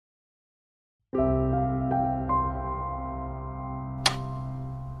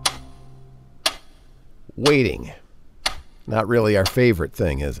waiting. Not really our favorite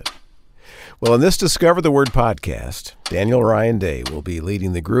thing, is it? Well, in this Discover the Word podcast, Daniel Ryan Day will be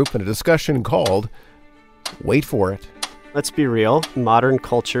leading the group in a discussion called Wait for It. Let's be real. Modern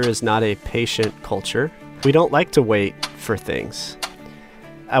culture is not a patient culture. We don't like to wait for things.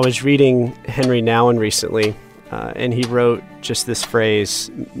 I was reading Henry Nouwen recently, and he wrote just this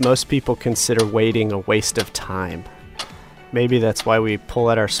phrase, most people consider waiting a waste of time. Maybe that's why we pull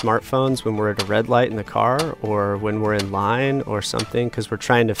out our smartphones when we're at a red light in the car or when we're in line or something, because we're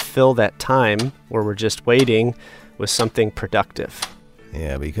trying to fill that time where we're just waiting with something productive.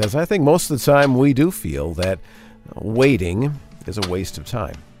 Yeah, because I think most of the time we do feel that waiting is a waste of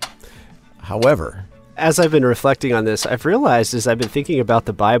time. However, as I've been reflecting on this, I've realized as I've been thinking about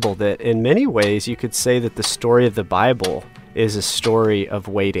the Bible that in many ways you could say that the story of the Bible is a story of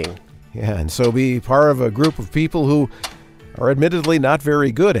waiting. Yeah, and so be part of a group of people who are admittedly not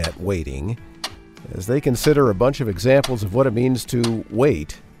very good at waiting, as they consider a bunch of examples of what it means to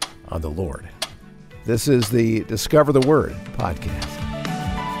wait on the Lord. This is the Discover the Word podcast.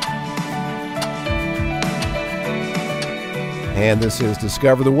 And this is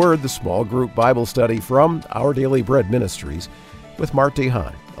Discover the Word, the small group Bible study from Our Daily Bread Ministries with Mart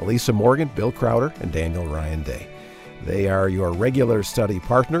DeHaan, Elisa Morgan, Bill Crowder, and Daniel Ryan Day. They are your regular study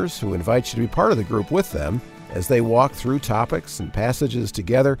partners who invite you to be part of the group with them as they walk through topics and passages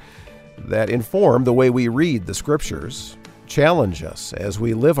together that inform the way we read the Scriptures, challenge us as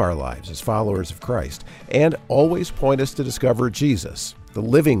we live our lives as followers of Christ, and always point us to discover Jesus, the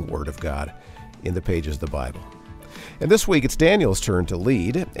living Word of God, in the pages of the Bible. And this week it's Daniel's turn to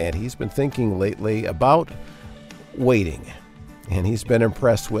lead, and he's been thinking lately about waiting. And he's been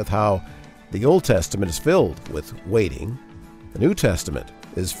impressed with how the Old Testament is filled with waiting. The New Testament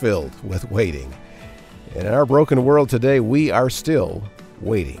is filled with waiting. And in our broken world today, we are still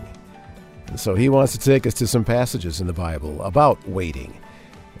waiting. And so he wants to take us to some passages in the Bible about waiting.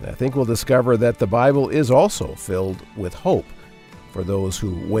 And I think we'll discover that the Bible is also filled with hope for those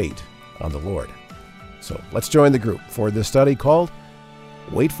who wait on the Lord. So let's join the group for this study called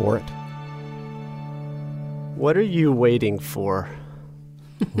Wait for It. What are you waiting for?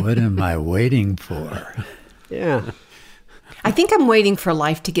 What am I waiting for? Yeah. I think I'm waiting for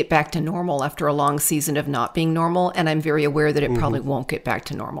life to get back to normal after a long season of not being normal, and I'm very aware that it probably won't get back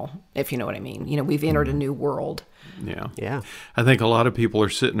to normal, if you know what I mean. You know, we've entered a new world. Yeah. I think a lot of people are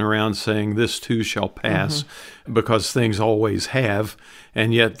sitting around saying this too shall pass because things always have,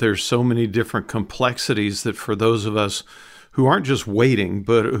 and yet there's so many different complexities that for those of us who aren't just waiting,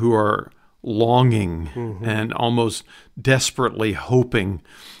 but who are longing and almost desperately hoping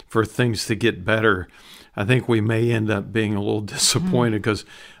for things to get better, I think we may end up being a little disappointed because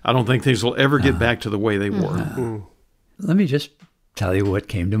I don't think things will ever get back to the way they were. Let me just tell you what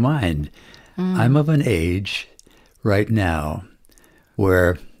came to mind. I'm of an age right now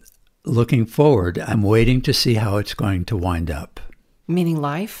where looking forward, I'm waiting to see how it's going to wind up. Meaning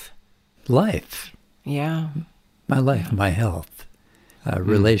life? Life. Yeah. My life, my health,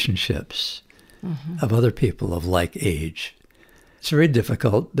 relationships of other people of like age. It's very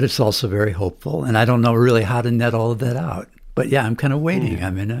difficult, but it's also very hopeful. And I don't know really how to net all of that out. But yeah, I'm kind of waiting.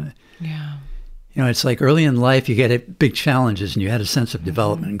 I'm in a, you know, it's like early in life, you get big challenges and you had a sense of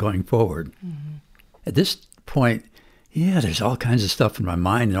development going forward. At this point, yeah, there's all kinds of stuff in my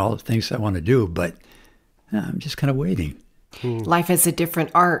mind and all the things I want to do, but I'm just kind of waiting. Life has a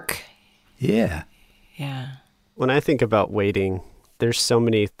different arc. Yeah. Yeah. When I think about waiting, there's so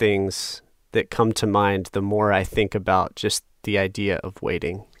many things that come to mind the more I think about just the idea of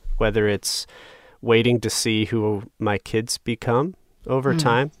waiting, whether it's waiting to see who my kids become over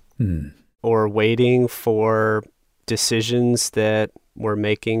time, or waiting for decisions that we're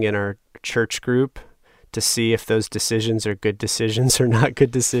making in our church group to see if those decisions are good decisions or not good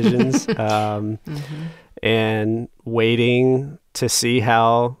decisions, and waiting to see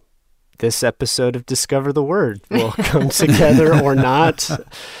how this episode of Discover the Word will come together or not.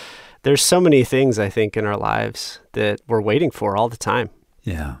 There's so many things, I think, in our lives that we're waiting for all the time.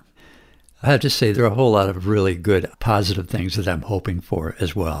 Yeah. I have to say there are a whole lot of really good, positive things that I'm hoping for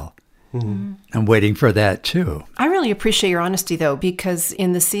as well. I'm waiting for that too. I really appreciate your honesty, though, because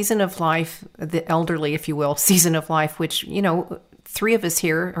in the season of life, the elderly, if you will, season of life, which, you know, three of us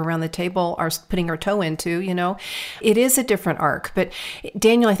here around the table are putting our toe into, you know, it is a different arc. But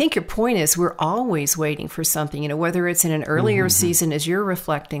Daniel, I think your point is we're always waiting for something, you know, whether it's in an earlier season as you're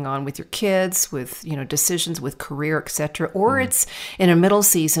reflecting on with your kids, with, you know, decisions with career, et cetera, or it's in a middle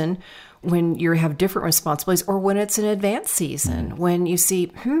season when you have different responsibilities, or when it's an advanced season, when you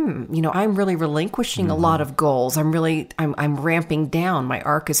see, I'm really relinquishing a lot of goals. I'm ramping down. My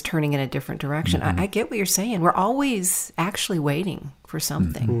arc is turning in a different direction. I get what you're saying. We're always actually waiting for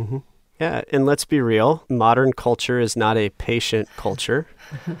something. Yeah, and let's be real, modern culture is not a patient culture.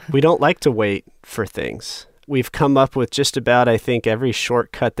 We don't like to wait for things. We've come up with just about, I think, every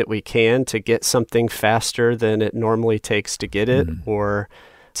shortcut that we can to get something faster than it normally takes to get it, or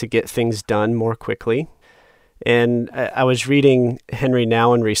to get things done more quickly. And I was reading Henry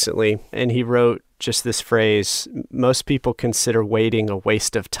Nouwen recently, and he wrote just this phrase, most people consider waiting a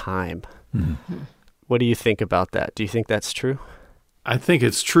waste of time. What do you think about that? Do you think that's true? I think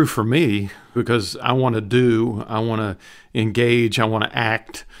it's true for me because I want to do, I want to engage, I want to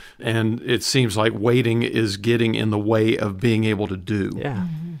act. And it seems like waiting is getting in the way of being able to do. Yeah.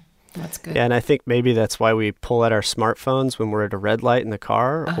 That's good. Yeah, and I think maybe that's why we pull out our smartphones when we're at a red light in the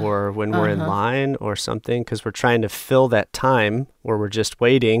car or when we're in line or something, because we're trying to fill that time where we're just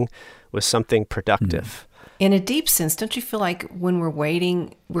waiting with something productive. In a deep sense, don't you feel like when we're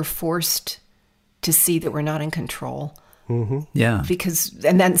waiting, we're forced to see that we're not in control? Yeah.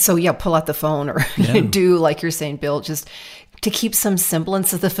 Pull out the phone or do, like you're saying, Bill, just to keep some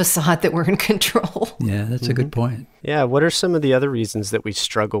semblance of the facade that we're in control. Yeah, that's a good point. Yeah, what are some of the other reasons that we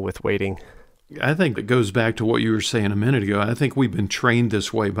struggle with waiting? I think it goes back to what you were saying a minute ago. I think we've been trained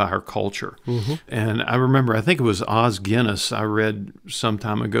this way by our culture. And I remember, I think it was Os Guinness, I read some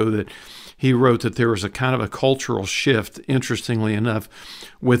time ago that he wrote that there was a kind of a cultural shift, interestingly enough,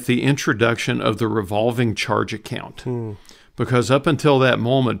 with the introduction of the revolving charge account. Because up until that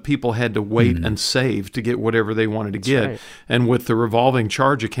moment, people had to wait and save to get whatever they wanted to get. Right. And with the revolving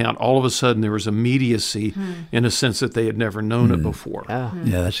charge account, all of a sudden there was immediacy in a sense that they had never known it before. Yeah.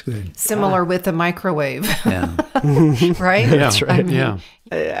 Yeah, that's good. Similar with the microwave, Yeah. right? Yeah, That's right. Yeah.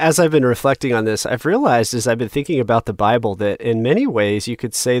 As I've been reflecting on this, I've realized as I've been thinking about the Bible that in many ways you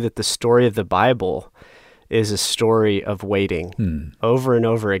could say that the story of the Bible is a story of waiting over and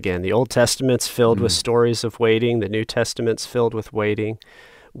over again. The Old Testament's filled with stories of waiting. The New Testament's filled with waiting.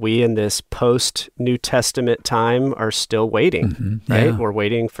 We in this post-New Testament time are still waiting, right? Yeah. We're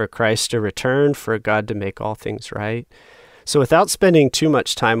waiting for Christ to return, for God to make all things right. So without spending too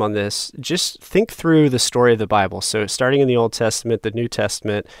much time on this, just think through the story of the Bible. So starting in the Old Testament, the New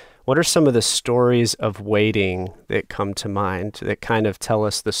Testament, what are some of the stories of waiting that come to mind that kind of tell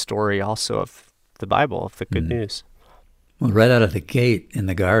us the story also of the Bible, of the good news? Well, right out of the gate in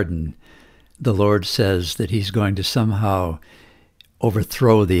the garden, the Lord says that he's going to somehow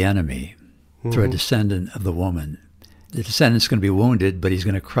overthrow the enemy through a descendant of the woman. The descendant's going to be wounded, but he's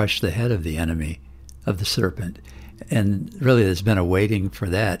going to crush the head of the enemy, of the serpent. And really, there's been a waiting for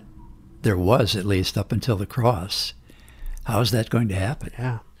that. There was, at least, up until the cross. How is that going to happen?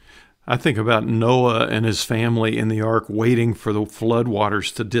 Yeah. I think about Noah and his family in the ark waiting for the flood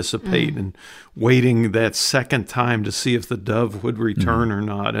waters to dissipate and waiting that second time to see if the dove would return or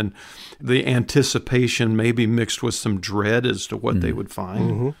not. And the anticipation maybe mixed with some dread as to what they would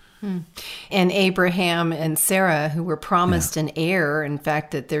find. And Abraham and Sarah, who were promised an heir, in fact,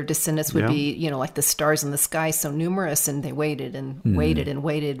 that their descendants would be, like the stars in the sky, so numerous, and they waited and waited and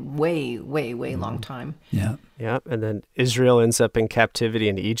waited way, way, way long time. Yeah. Yeah, and then Israel ends up in captivity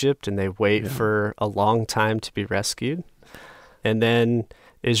in Egypt, and they wait for a long time to be rescued. And then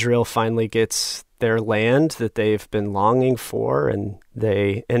Israel finally gets their land that they've been longing for, and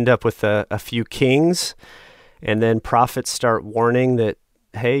they end up with a few kings. And then prophets start warning that,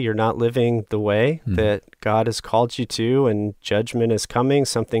 hey, you're not living the way that God has called you to, and judgment is coming.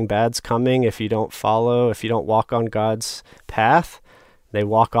 Something bad's coming if you don't follow, if you don't walk on God's path. They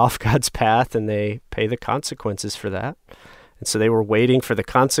walk off God's path and they pay the consequences for that. And so they were waiting for the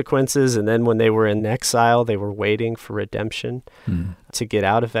consequences, and then when they were in exile, they were waiting for redemption to get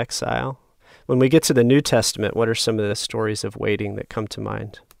out of exile. When we get to the New Testament, what are some of the stories of waiting that come to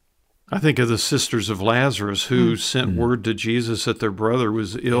mind? I think of the sisters of Lazarus who sent word to Jesus that their brother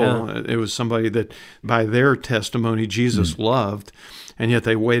was ill. Yeah. It was somebody that, by their testimony, Jesus loved. And yet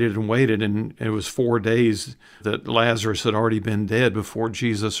they waited and waited, and it was 4 days that Lazarus had already been dead before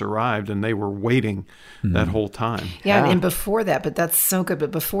Jesus arrived, and they were waiting that whole time. Yeah, and before that, but that's so good.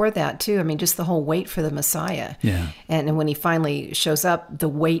 But before that, too, I mean, just the whole wait for the Messiah. Yeah. And when he finally shows up, the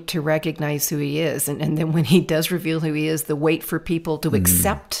wait to recognize who he is. And then when he does reveal who he is, the wait for people to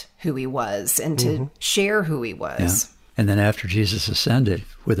accept who he was and to share who he was. Yeah. And then after Jesus ascended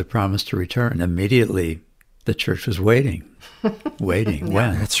with a promise to return, immediately the church was waiting. Waiting.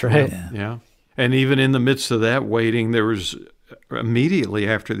 When? That's right. Yeah. And even in the midst of that waiting, there was immediately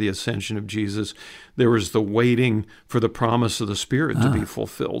after the ascension of Jesus, there was the waiting for the promise of the Spirit to be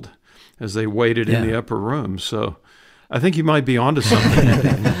fulfilled. as they waited in the upper room. So I think you might be onto something.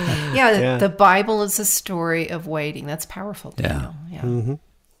 Yeah, the Bible is a story of waiting. That's powerful, Daniel. Yeah. Mm-hmm.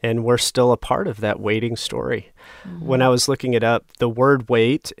 And we're still a part of that waiting story. Mm-hmm. When I was looking it up, the word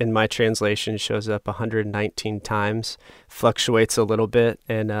wait in my translation shows up 119 times, fluctuates a little bit.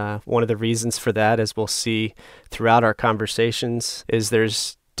 And one of the reasons for that, as we'll see throughout our conversations, is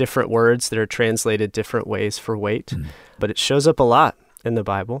there's different words that are translated different ways for wait, but it shows up a lot in the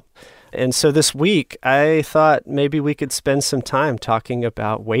Bible. And so this week, I thought maybe we could spend some time talking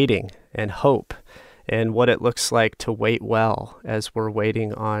about waiting and hope, and what it looks like to wait well as we're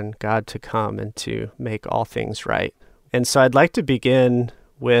waiting on God to come and to make all things right. And so I'd like to begin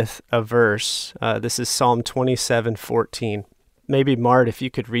with a verse. This is Psalm 27:14. Maybe, Mart, if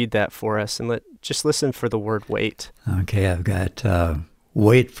you could read that for us, and just listen for the word wait. Okay, I've got,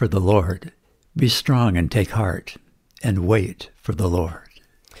 wait for the Lord. Be strong and take heart, and wait for the Lord.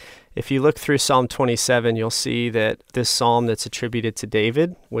 If you look through Psalm 27, you'll see that this psalm that's attributed to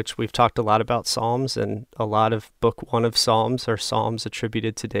David, which we've talked a lot about Psalms, and a lot of book 1 of Psalms are Psalms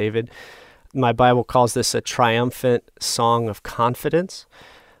attributed to David. My Bible calls this a triumphant song of confidence,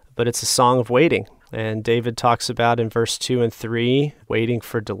 but it's a song of waiting. And David talks about in verse 2 and 3, waiting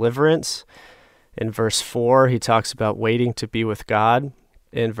for deliverance. In verse 4, he talks about waiting to be with God.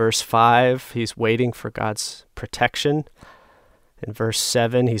 In verse 5, he's waiting for God's protection. In verse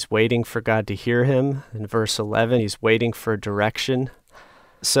 7, he's waiting for God to hear him. In verse 11, he's waiting for direction.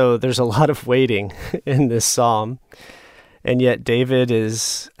 So there's a lot of waiting in this psalm. And yet David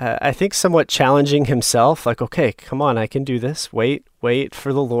is, I think, somewhat challenging himself. Like, okay, come on, I can do this. Wait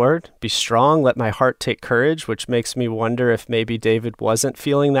for the Lord. Be strong. Let my heart take courage, which makes me wonder if maybe David wasn't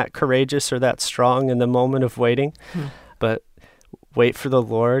feeling that courageous or that strong in the moment of waiting. But wait for the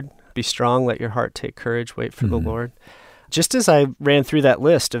Lord. Be strong. Let your heart take courage. Wait for the Lord. Just as I ran through that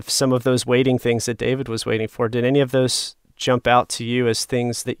list of some of those waiting things that David was waiting for, did any of those jump out to you as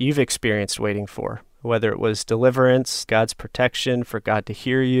things that you've experienced waiting for? Whether it was deliverance, God's protection, for God to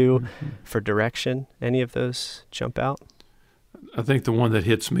hear you, for direction, any of those jump out? I think the one that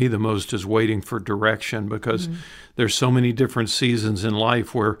hits me the most is waiting for direction, because there's so many different seasons in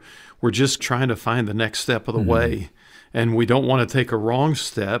life where we're just trying to find the next step of the way, and we don't want to take a wrong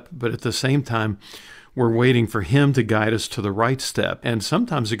step, but at the same time, we're waiting for him to guide us to the right step. And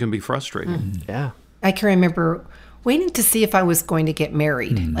sometimes it can be frustrating. Yeah. I can remember waiting to see if I was going to get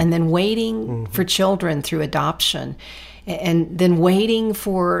married, and then waiting for children through adoption, and then waiting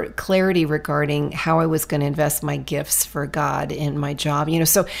for clarity regarding how I was going to invest my gifts for God in my job.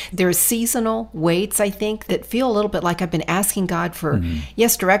 So there's seasonal waits, I think, that feel a little bit like I've been asking God for,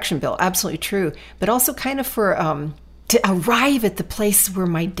 yes, direction, Bill, absolutely true, but also kind of for to arrive at the place where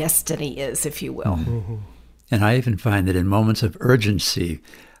my destiny is, if you will. And I even find that in moments of urgency,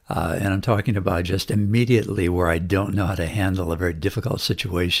 and I'm talking about just immediately where I don't know how to handle a very difficult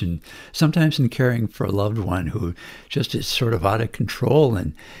situation, sometimes in caring for a loved one who just is sort of out of control,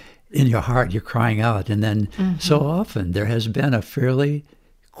 and in your heart you're crying out. And then so often there has been a fairly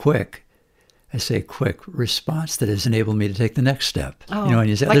quick response that has enabled me to take the next step. And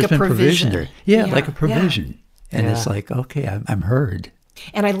you say, like there's a been provision. Provision there. Yeah, like a provision. And it's like, okay, I'm heard.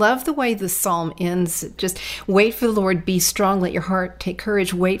 And I love the way the psalm ends. Just wait for the Lord, be strong, let your heart take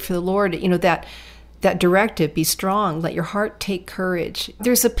courage, wait for the Lord. That directive, be strong, let your heart take courage.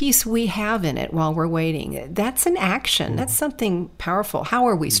 There's a piece we have in it while we're waiting. That's an action. That's something powerful. How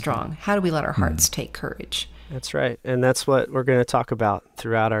are we strong? How do we let our hearts take courage? That's right. And that's what we're going to talk about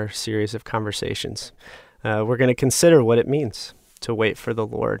throughout our series of conversations. We're going to consider what it means to wait for the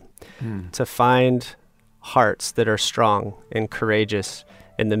Lord, to find hearts that are strong and courageous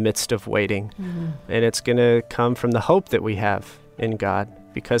in the midst of waiting. And it's going to come from the hope that we have in God,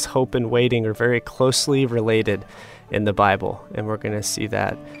 because hope and waiting are very closely related in the Bible. And we're going to see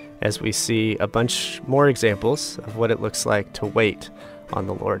that as we see a bunch more examples of what it looks like to wait on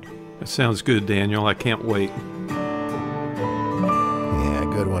the Lord. That sounds good, Daniel. I can't wait. Yeah,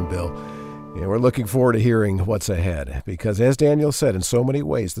 good one, Bill. Yeah, we're looking forward to hearing what's ahead, because as Daniel said, in so many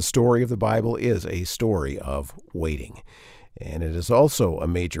ways, the story of the Bible is a story of waiting. And it is also a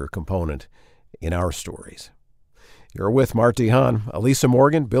major component in our stories. You're with Marty Hahn, Elisa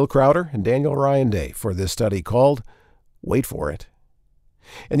Morgan, Bill Crowder, and Daniel Ryan Day for this study called Wait For It.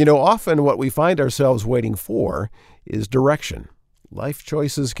 And often what we find ourselves waiting for is direction. Life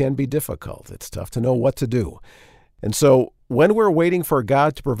choices can be difficult. It's tough to know what to do. And so when we're waiting for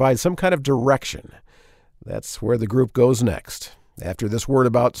God to provide some kind of direction, that's where the group goes next, after this word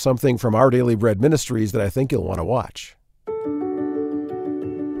about something from Our Daily Bread Ministries that I think you'll want to watch.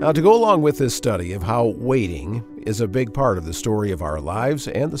 Now, to go along with this study of how waiting is a big part of the story of our lives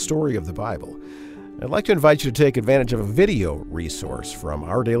and the story of the Bible, I'd like to invite you to take advantage of a video resource from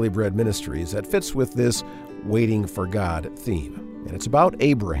Our Daily Bread Ministries that fits with this Waiting for God theme. And it's about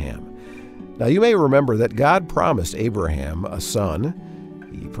Abraham. Now, you may remember that God promised Abraham a son.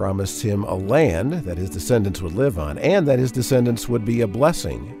 He promised him a land that his descendants would live on, and that his descendants would be a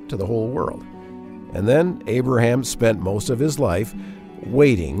blessing to the whole world. And then Abraham spent most of his life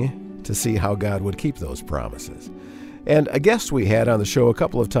waiting to see how God would keep those promises. And a guest we had on the show a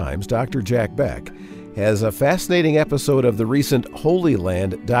couple of times, Dr. Jack Beck, has a fascinating episode of the recent Holy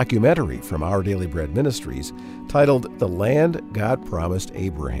Land documentary from Our Daily Bread Ministries titled The Land God Promised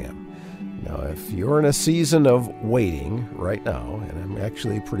Abraham. Now, if you're in a season of waiting right now, and I'm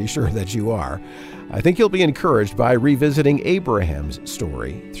actually pretty sure that you are, I think you'll be encouraged by revisiting Abraham's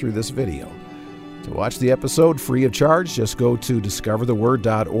story through this video. To watch the episode free of charge, just go to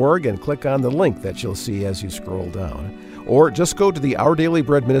discovertheword.org and click on the link that you'll see as you scroll down. Or just go to the Our Daily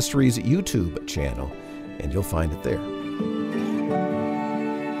Bread Ministries YouTube channel, and you'll find it there.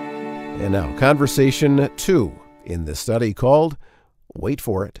 And now, conversation 2 in the study called Wait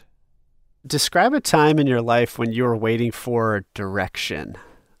for It. Describe a time in your life when you were waiting for direction.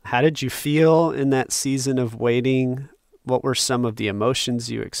 How did you feel in that season of waiting? What were some of the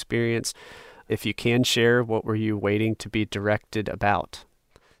emotions you experienced? If you can share, what were you waiting to be directed about?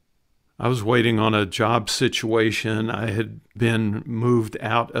 I was waiting on a job situation. I had been moved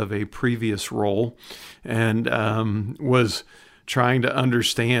out of a previous role and was trying to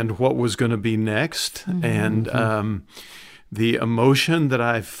understand what was going to be next. Mm-hmm. And the emotion that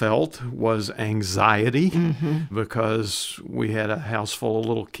I felt was anxiety because we had a house full of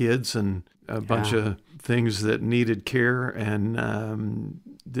little kids and a bunch of things that needed care and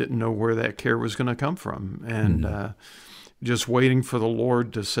didn't know where that care was going to come from. And just waiting for the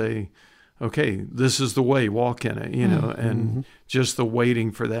Lord to say, okay, this is the way, walk in it, and just the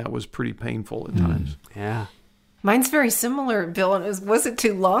waiting for that was pretty painful at times. Yeah. Mine's very similar, Bill, and it wasn't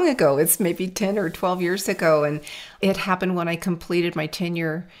too long ago. It's maybe 10 or 12 years ago, and it happened when I completed my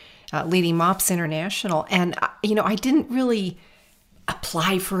tenure leading MOPS International. And, I didn't really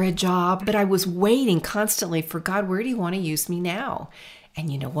apply for a job, but I was waiting constantly for God, where do you want to use me now? And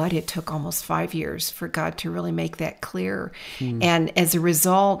you know what? It took almost 5 years for God to really make that clear. And as a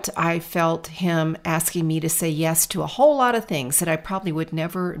result, I felt him asking me to say yes to a whole lot of things that I probably would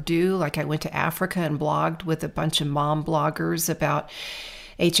never do. Like I went to Africa and blogged with a bunch of mom bloggers about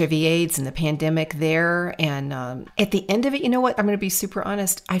HIV/AIDS and the pandemic there. And at the end of it, you know what? I'm going to be super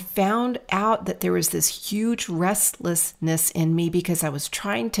honest. I found out that there was this huge restlessness in me because I was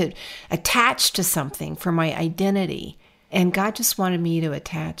trying to attach to something for my identity. And God just wanted me to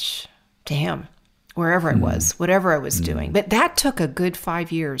attach to him wherever I was, whatever I was doing. But that took a good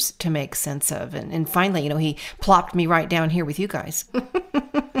 5 years to make sense of. And finally, he plopped me right down here with you guys.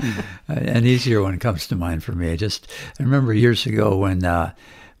 An easier one comes to mind for me. I remember years ago when my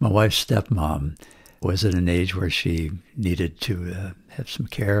wife's stepmom was at an age where she needed to have some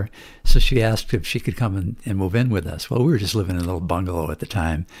care. So she asked if she could come and move in with us. Well, we were just living in a little bungalow at the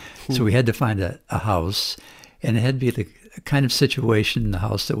time. So we had to find a house. And it had to be the kind of situation in the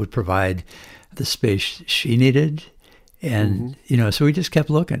house that would provide the space she needed. And, so we just kept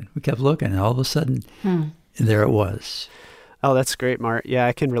looking. And all of a sudden, there it was. Oh, that's great, Mart. Yeah,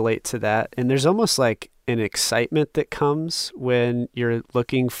 I can relate to that. And there's almost like an excitement that comes when you're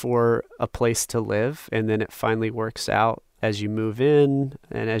looking for a place to live, and then it finally works out as you move in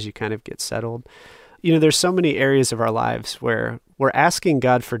and as you kind of get settled. There's so many areas of our lives where we're asking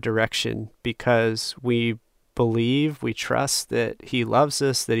God for direction because we believe, we trust that he loves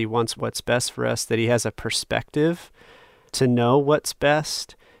us, that he wants what's best for us, that he has a perspective to know what's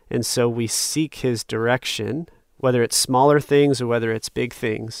best. And so we seek his direction, whether it's smaller things or whether it's big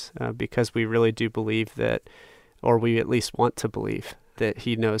things, because we really do believe that, or we at least want to believe that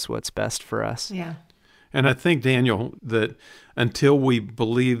he knows what's best for us. Yeah. And I think, Daniel, that until we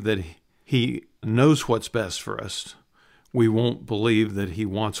believe that he knows what's best for us, we won't believe that he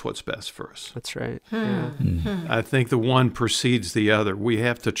wants what's best for us. That's right. I think the one precedes the other. We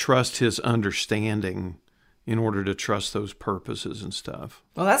have to trust his understanding in order to trust those purposes and stuff.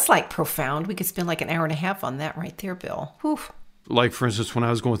 Well, that's like profound. We could spend like an hour and a half on that right there, Bill. Whew. Like, for instance, when I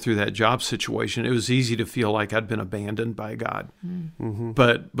was going through that job situation, it was easy to feel like I'd been abandoned by God.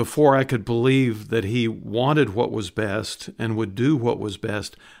 But before I could believe that he wanted what was best and would do what was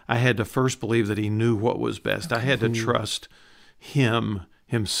best, I had to first believe that he knew what was best. Okay. I had to trust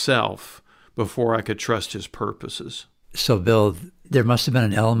himself before I could trust his purposes. So, Bill, there must have been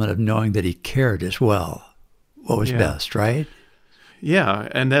an element of knowing that he cared as well what was best, right? Yeah,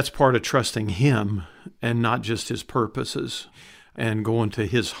 and that's part of trusting him and not just his purposes, and going to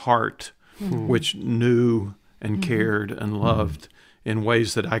his heart, which knew and cared and loved in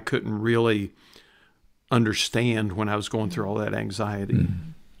ways that I couldn't really understand when I was going through all that anxiety.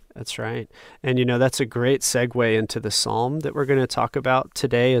 That's right. And that's a great segue into the psalm that we're going to talk about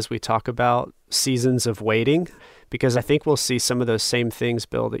today as we talk about seasons of waiting, because I think we'll see some of those same things,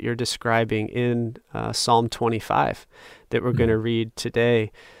 Bill, that you're describing in Psalm 25 that we're going to read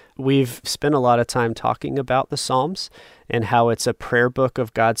today. We've spent a lot of time talking about the Psalms and how it's a prayer book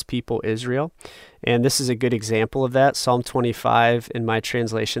of God's people, Israel. And this is a good example of that. Psalm 25, in my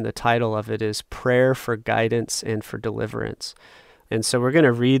translation, the title of it is Prayer for Guidance and for Deliverance. And so we're going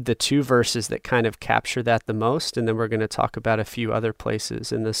to read the two verses that kind of capture that the most, and then we're going to talk about a few other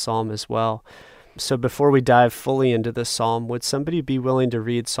places in the psalm as well. So before we dive fully into the psalm, would somebody be willing to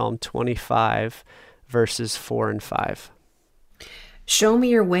read Psalm 25, verses 4 and 5? Show me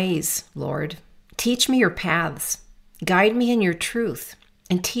your ways, Lord. Teach me your paths. Guide me in your truth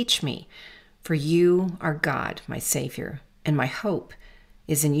and teach me, for you are God, my Savior, and my hope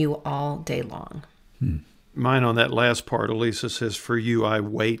is in you all day long. Mine on that last part, Elisa says, for you I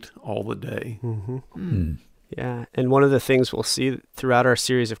wait all the day. Yeah, and one of the things we'll see throughout our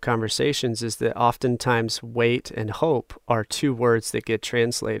series of conversations is that oftentimes wait and hope are two words that get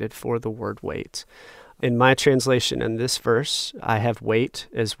translated for the word wait. In my translation in this verse, I have wait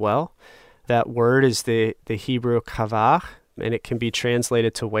as well. That word is the Hebrew kavach, and it can be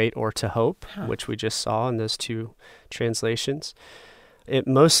translated to wait or to hope, which we just saw in those two translations. It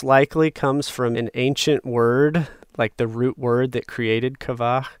most likely comes from an ancient word, like the root word that created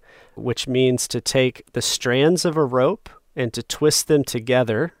kavach, which means to take the strands of a rope and to twist them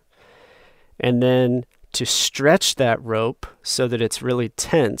together, and then to stretch that rope so that it's really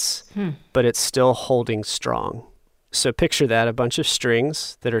tense, but it's still holding strong. So picture that, a bunch of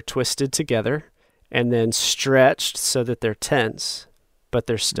strings that are twisted together and then stretched so that they're tense, but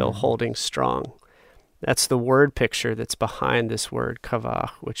they're still holding strong. That's the word picture that's behind this word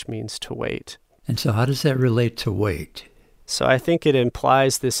kavach, which means to wait. And so how does that relate to wait? So I think it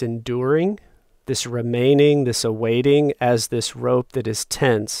implies this enduring, this remaining, this awaiting as this rope that is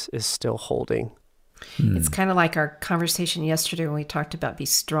tense is still holding. It's kind of like our conversation yesterday when we talked about be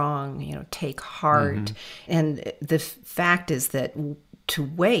strong, take heart. And the fact is that to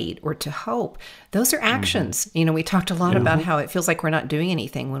wait or to hope, those are actions. We talked a lot about how it feels like we're not doing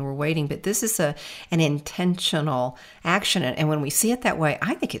anything when we're waiting, but this is an intentional action. And when we see it that way,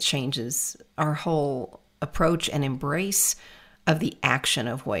 I think it changes our whole approach and embrace of the action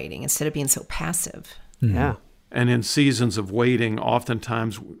of waiting instead of being so passive. Yeah. And in seasons of waiting,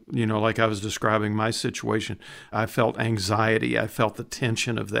 oftentimes, like I was describing my situation, I felt anxiety. I felt the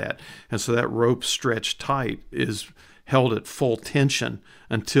tension of that. And so that rope stretched tight is held at full tension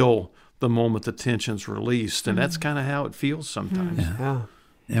until the moment the tension's released. And that's kind of how it feels sometimes. Yeah.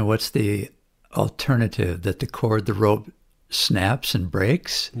 And what's the alternative? That the cord, the rope snaps and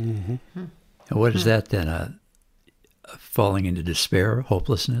breaks? And what is that then? Falling into despair,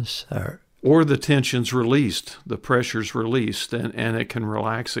 hopelessness? Or the tension's released, the pressure's released, and it can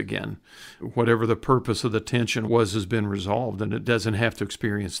relax again. Whatever the purpose of the tension was has been resolved, and it doesn't have to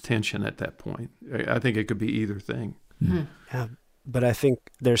experience tension at that point. I think it could be either thing. Yeah. But I think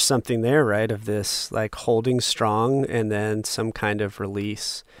there's something there, right, of this like holding strong and then some kind of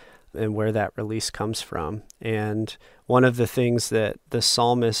release and where that release comes from. And one of the things that the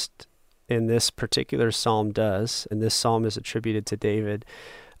psalmist in this particular psalm does, and this psalm is attributed to David,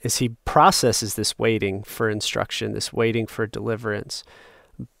 is he processes this waiting for instruction, this waiting for deliverance,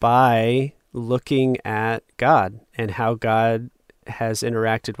 by looking at God and how God has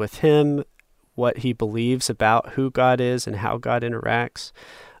interacted with him, what he believes about who God is and how God interacts.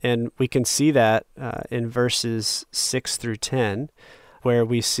 And we can see that in verses 6 through 10, where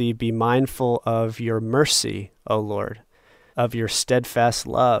we see, be mindful of your mercy, O Lord, of your steadfast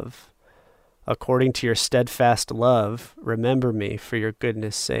love. According to your steadfast love, remember me for your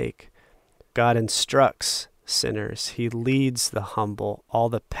goodness' sake. God instructs sinners. He leads the humble. All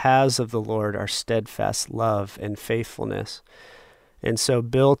the paths of the Lord are steadfast love and faithfulness. And so,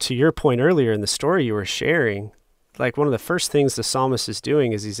 Bill, to your point earlier in the story you were sharing, like one of the first things the psalmist is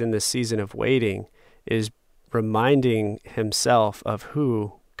doing as he's in this season of waiting is reminding himself of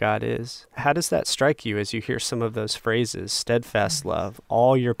who God is. How does that strike you as you hear some of those phrases? Steadfast love.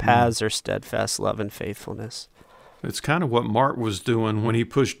 All your paths are steadfast love and faithfulness. It's kind of what Mark was doing when he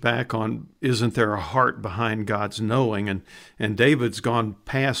pushed back on, isn't there a heart behind God's knowing? And David's gone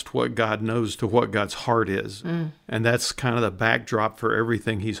past what God knows to what God's heart is. And that's kind of the backdrop for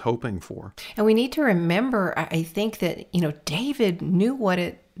everything he's hoping for. And we need to remember, I think that, David knew what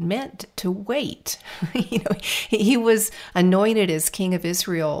it meant to wait. He was anointed as king of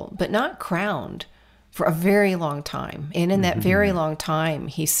Israel, but not crowned for a very long time. And in that very long time,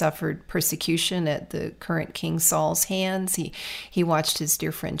 he suffered persecution at the current King Saul's hands. He watched his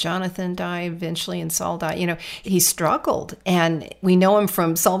dear friend Jonathan die eventually, and Saul die. He struggled. And we know him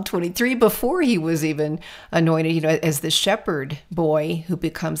from Psalm 23 before he was even anointed, as the shepherd boy who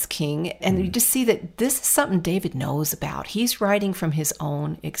becomes king. And you just see that this is something David knows about. He's writing from his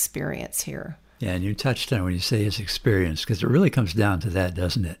own experience here. Yeah, and you touched on when you say his experience, because it really comes down to that,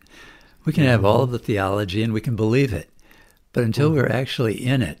 doesn't it? We can have all of the theology and we can believe it, but until we're actually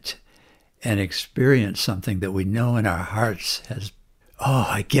in it and experience something that we know in our hearts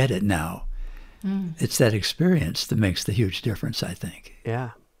I get it now. It's that experience that makes the huge difference, I think. Yeah.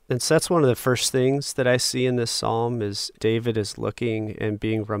 And so that's one of the first things that I see in this psalm is David is looking and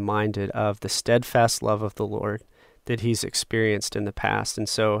being reminded of the steadfast love of the Lord that he's experienced in the past. And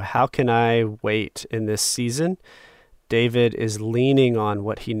so how can I wait in this season? David is leaning on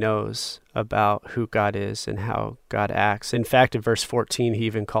what he knows about who God is and how God acts. In fact, in verse 14, he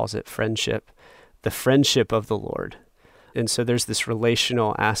even calls it friendship, the friendship of the Lord. And so there's this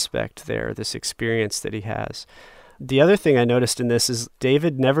relational aspect there, this experience that he has. The other thing I noticed in this is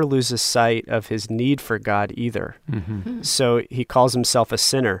David never loses sight of his need for God either. So he calls himself a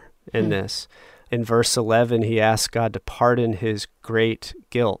sinner in this. In verse 11, he asks God to pardon his great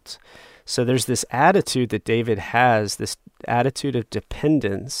guilt. So there's this attitude that David has, this attitude of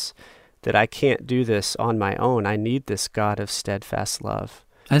dependence, that I can't do this on my own. I need this God of steadfast love.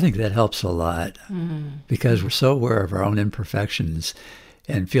 I think that helps a lot because we're so aware of our own imperfections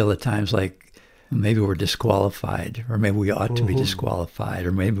and feel at times like maybe we're disqualified, or maybe we ought to be disqualified,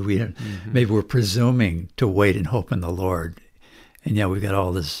 or maybe we're presuming to wait and hope in the Lord. And yet we've got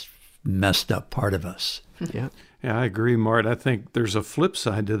all this messed up part of us. Yeah. Yeah, I agree, Mart. I think there's a flip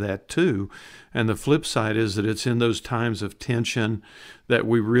side to that, too. And the flip side is that it's in those times of tension that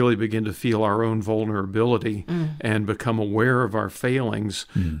we really begin to feel our own vulnerability and become aware of our failings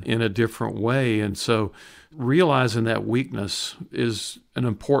in a different way. And so realizing that weakness is an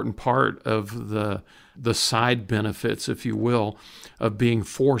important part of the side benefits, if you will, of being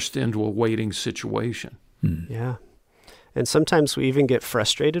forced into a waiting situation. Yeah. And sometimes we even get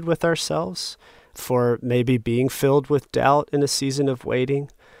frustrated with ourselves for maybe being filled with doubt in a season of waiting,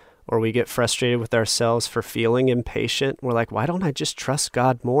 or we get frustrated with ourselves for feeling impatient. We're like, why don't I just trust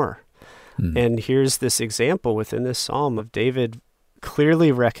God more? And here's this example within this psalm of David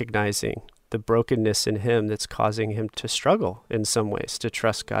clearly recognizing the brokenness in him that's causing him to struggle in some ways, to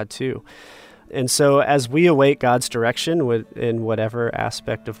trust God too. And so as we await God's direction in whatever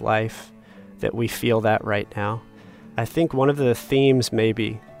aspect of life that we feel that right now, I think one of the themes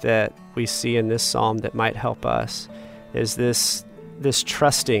maybe that we see in this psalm that might help us is this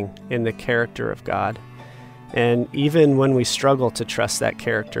trusting in the character of God. And even when we struggle to trust that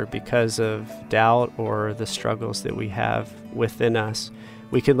character because of doubt or the struggles that we have within us,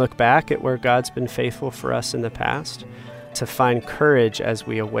 we can look back at where God's been faithful for us in the past to find courage as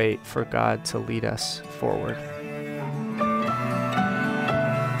we await for God to lead us forward.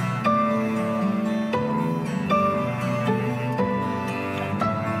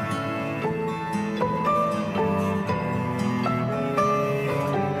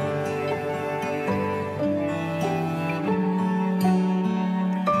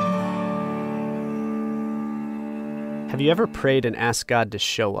 Have you ever prayed and asked God to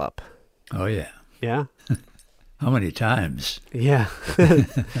show up? Oh, yeah. Yeah? How many times? Yeah.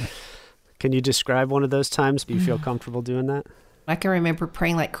 Can you describe one of those times? Do you feel comfortable doing that? I can remember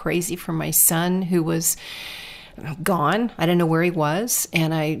praying like crazy for my son who was gone. I didn't know where he was,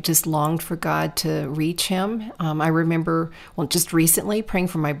 and I just longed for God to reach him. I remember, just recently praying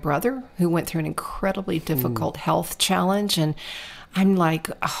for my brother who went through an incredibly difficult health challenge, and I'm like,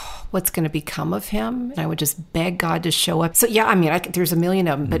 oh, what's going to become of him? And I would just beg God to show up. So yeah, there's a million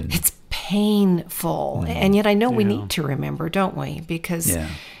of them, but it's painful. And yet I know we need to remember, don't we? Because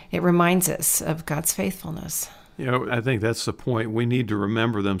it reminds us of God's faithfulness. I think that's the point. We need to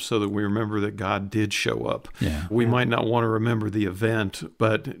remember them so that we remember that God did show up. Yeah. We might not want to remember the event,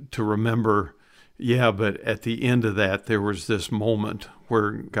 but to remember, but at the end of that, there was this moment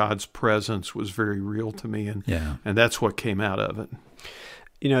where God's presence was very real to me, and that's what came out of it.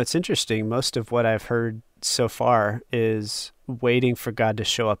 It's interesting. Most of what I've heard so far is waiting for God to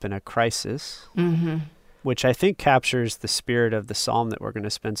show up in a crisis. which I think captures the spirit of the psalm that we're going to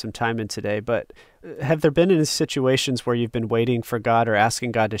spend some time in today. But have there been any situations where you've been waiting for God or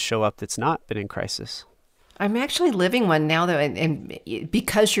asking God to show up that's not been in crisis? I'm actually living one now, though, and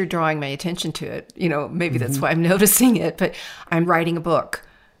because you're drawing my attention to it, maybe that's why I'm noticing it, but I'm writing a book,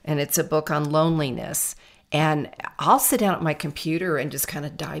 and it's a book on loneliness. And I'll sit down at my computer and just kind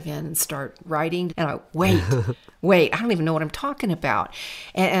of dive in and start writing. And I wait, I don't even know what I'm talking about.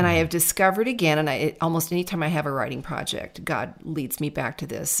 And I have discovered again, and almost anytime I have a writing project, God leads me back to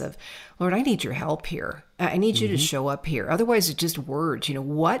this of, Lord, I need your help here. I need you to show up here. Otherwise, it's just words.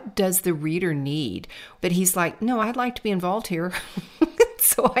 What does the reader need? But he's like, no, I'd like to be involved here.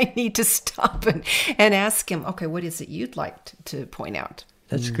 So I need to stop and ask him, okay, what is it you'd like to point out?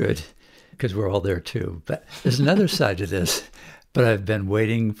 That's good, because we're all there too. But there's another side to this. But I've been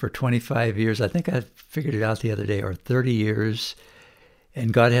waiting for 25 years. I think I figured it out the other day, or 30 years,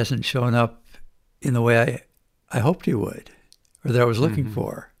 and God hasn't shown up in the way I hoped he would, or that I was looking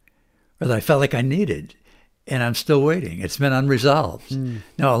for, or that I felt like I needed. And I'm still waiting. It's been unresolved.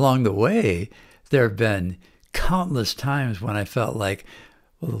 Now, along the way, there have been countless times when I felt like,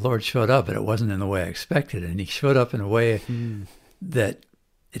 well, the Lord showed up, but it wasn't in the way I expected. And he showed up in a way that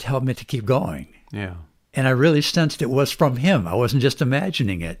it helped me to keep going. Yeah. And I really sensed it was from him. I wasn't just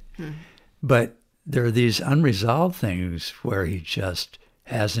imagining it. But there are these unresolved things where he just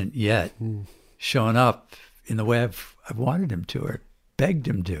hasn't yet shown up in the way I've wanted him to, or begged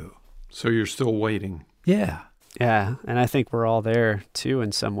him to. So you're still waiting. Yeah. Yeah, and I think we're all there too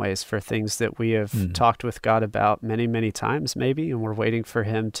in some ways for things that we have talked with God about many, many times maybe, and we're waiting for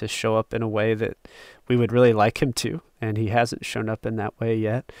him to show up in a way that we would really like him to, and he hasn't shown up in that way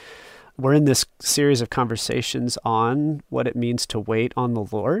yet. We're in this series of conversations on what it means to wait on the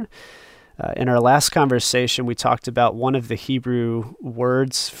Lord. In our last conversation, we talked about one of the Hebrew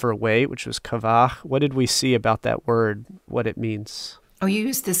words for wait, which was kavach. What did we see about that word, what it means? Oh, you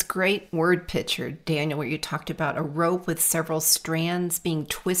used this great word picture, Daniel, where you talked about a rope with several strands being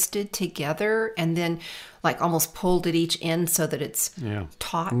twisted together and then like almost pulled at each end so that it's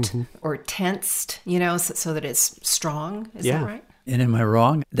taut or tensed, so that it's strong. Is that right? And am I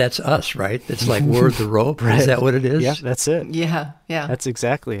wrong? That's us, right? It's like we're the rope. Right. Is that what it is? Yeah, that's it. Yeah. That's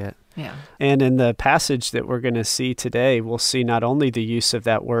exactly it. Yeah. And in the passage that we're going to see today, we'll see not only the use of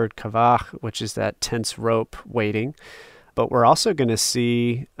that word kavach, which is that tense rope waiting, but we're also going to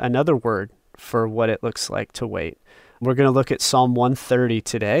see another word for what it looks like to wait. We're going to look at Psalm 130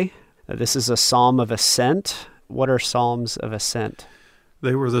 today. This is a psalm of ascent. What are psalms of ascent?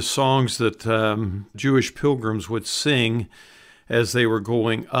 They were the songs that Jewish pilgrims would sing as they were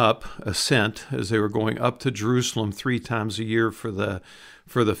going up, ascent, as they were going up to Jerusalem 3 times a year for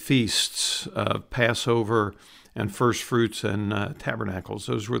the feasts of Passover and first fruits and tabernacles.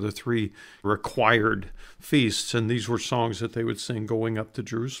 Those were the 3 required feasts, and these were songs that they would sing going up to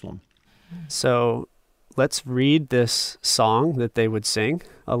Jerusalem. So let's read this song that they would sing.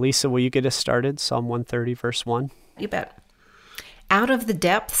 Elisa, will you get us started? Psalm 130, verse 1. You bet. Out of the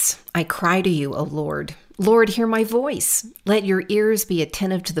depths I cry to you, O Lord. Lord, hear my voice. Let your ears be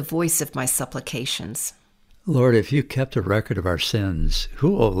attentive to the voice of my supplications. Lord, if you kept a record of our sins,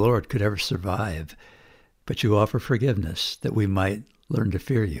 who, O Lord, could ever survive? But you offer forgiveness that we might learn to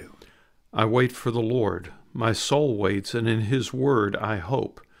fear you. I wait for the Lord. My soul waits, and in his word I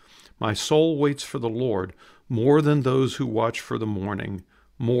hope. My soul waits for the Lord more than those who watch for the morning,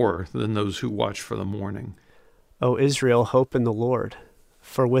 more than those who watch for the morning. O Israel, hope in the Lord.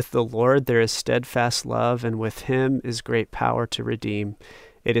 For with the Lord there is steadfast love, and with him is great power to redeem.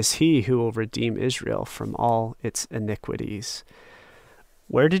 It is he who will redeem Israel from all its iniquities.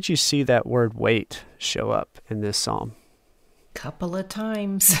 Where did you see that word wait show up in this psalm? Couple of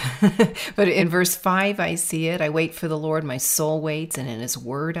times. But in verse 5, I see it. I wait for the Lord, my soul waits, and in his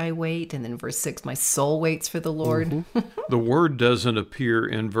word I wait. And then verse 6, my soul waits for the Lord. The word doesn't appear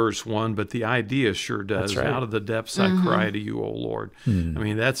in verse 1, but the idea sure does. That's right. Out of the depths I cry to you, O Lord. I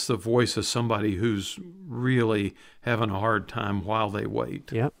mean, that's the voice of somebody who's really having a hard time while they wait.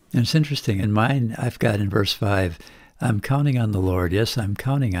 Yep. And it's interesting. In mine, I've got in verse 5, I'm counting on the Lord. Yes, I'm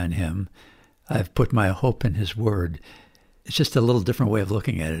counting on him. I've put my hope in his word. It's just a little different way of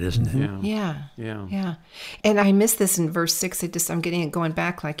looking at it, isn't it? Yeah. And I missed this in verse 6. I'm getting it going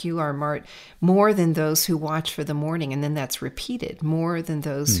back like you are, Mart. More than those who watch for the morning. And then that's repeated. More than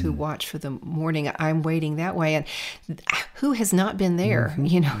those who watch for the morning. I'm waiting that way. And who has not been there?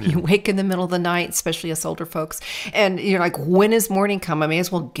 You wake in the middle of the night, especially us older folks. And you're like, when is morning come? I may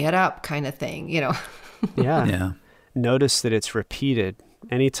as well get up kind of thing, Yeah. Notice that it's repeated.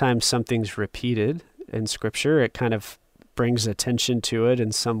 Anytime something's repeated in Scripture, it kind of brings attention to it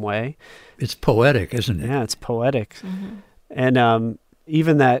in some way. It's poetic, isn't it? Yeah, it's poetic. And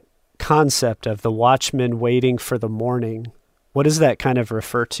even that concept of the watchman waiting for the morning, what does that kind of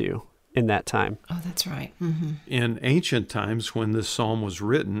refer to in that time? Oh, that's right. In ancient times, when this psalm was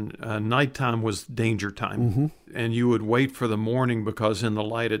written, nighttime was danger time. And you would wait for the morning because in the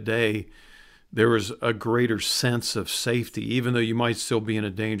light of day, there was a greater sense of safety. Even though you might still be in a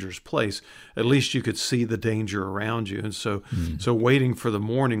dangerous place, at least you could see the danger around you. And so, so waiting for the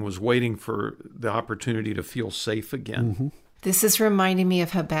morning was waiting for the opportunity to feel safe again. This is reminding me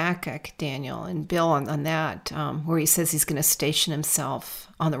of Habakkuk, Daniel, and Bill on that, where he says he's going to station himself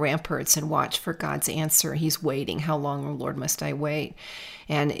on the ramparts and watch for God's answer. He's waiting. How long, O Lord, must I wait?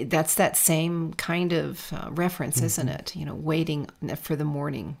 And that's that same kind of reference, isn't it? You know, waiting for the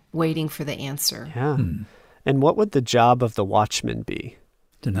morning, waiting for the answer. Yeah. And what would the job of the watchman be?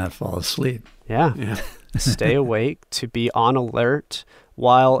 To not fall asleep. Yeah. Stay awake, to be on alert,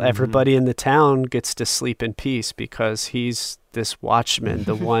 while everybody in the town gets to sleep in peace, because he's this watchman,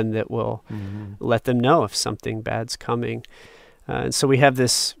 the one that will let them know if something bad's coming. And so we have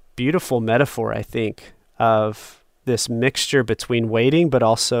this beautiful metaphor, I think, of this mixture between waiting, but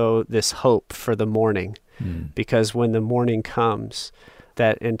also this hope for the morning. Because when the morning comes,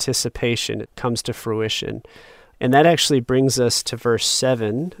 that anticipation, it comes to fruition. And that actually brings us to verse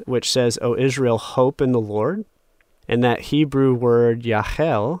 7, which says, O Israel, hope in the Lord. And that Hebrew word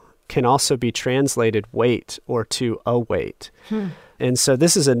yachel can also be translated wait or to await. And so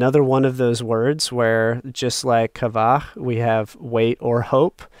this is another one of those words where, just like kavah, we have wait or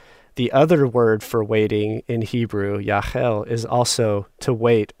hope. The other word for waiting in Hebrew, yachel, is also to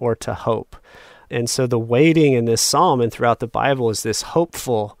wait or to hope. And so the waiting in this psalm and throughout the Bible is this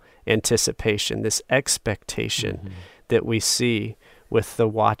hopeful anticipation, this expectation that we see with the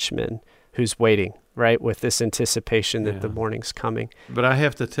watchman who's waiting, right? With this anticipation that the morning's coming. But I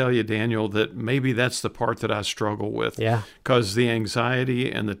have to tell you, Daniel, that maybe that's the part that I struggle with. Yeah. Because the anxiety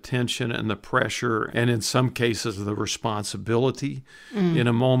and the tension and the pressure, and in some cases the responsibility in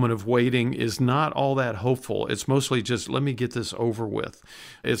a moment of waiting is not all that hopeful. It's mostly just, let me get this over with.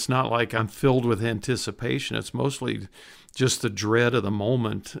 It's not like I'm filled with anticipation. It's mostly just the dread of the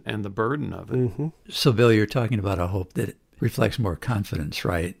moment and the burden of it. So, Bill, you're talking about a hope that reflects more confidence,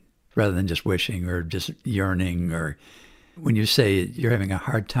 right? Rather than just wishing or just yearning. Or when you say you're having a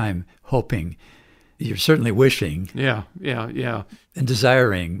hard time hoping, you're certainly wishing. Yeah. And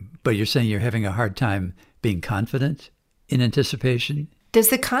desiring, but you're saying you're having a hard time being confident in anticipation? Does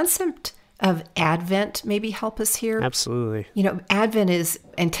the concept of Advent maybe help us here? Absolutely. You know, Advent is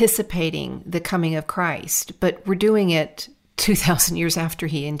anticipating the coming of Christ, but we're doing it 2,000 years after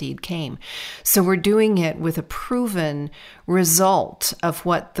he indeed came. So we're doing it with a proven result of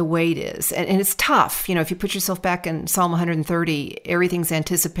what the wait is. And it's tough. You know, if you put yourself back in Psalm 130, everything's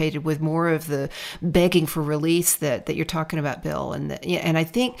anticipated with more of the begging for release that you're talking about, Bill. And I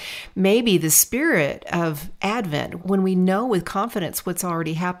think maybe the spirit of Advent, when we know with confidence what's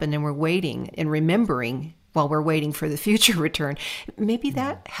already happened and we're waiting and remembering while we're waiting for the future return, maybe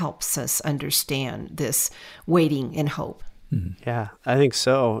that helps us understand this waiting and hope. Yeah, I think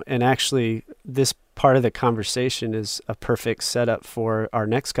so. And actually, this part of the conversation is a perfect setup for our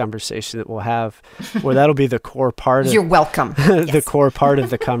next conversation that we'll have, where that'll be the core part of You're welcome. the core part of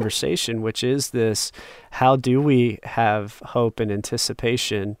the conversation, which is this: how do we have hope and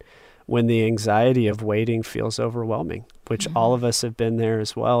anticipation when the anxiety of waiting feels overwhelming, which all of us have been there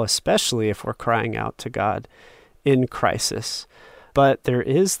as well, especially if we're crying out to God in crisis. But there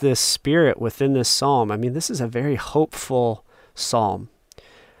is this spirit within this psalm. I mean, this is a very hopeful psalm.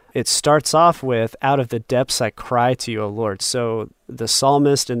 It starts off with, out of the depths I cry to you, O Lord. So the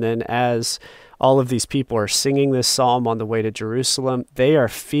psalmist, and then as all of these people are singing this psalm on the way to Jerusalem, they are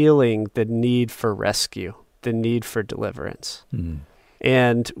feeling the need for rescue, the need for deliverance.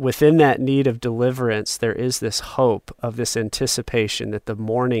 And within that need of deliverance, there is this hope of this anticipation that the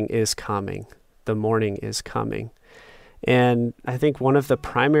morning is coming. The morning is coming. And I think one of the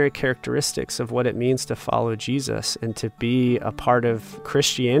primary characteristics of what it means to follow Jesus and to be a part of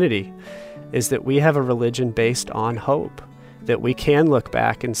Christianity is that we have a religion based on hope, that we can look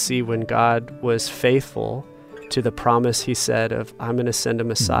back and see when God was faithful to the promise he said of, I'm going to send a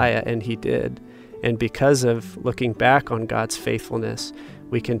Messiah, and he did. And because of looking back on God's faithfulness,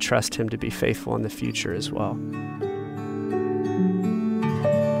 we can trust him to be faithful in the future as well.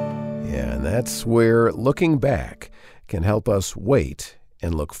 Yeah, and that's where looking back can help us wait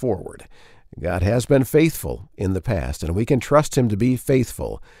and look forward. God has been faithful in the past, and we can trust him to be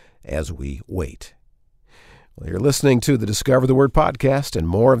faithful as we wait. Well, you're listening to the Discover the Word podcast, and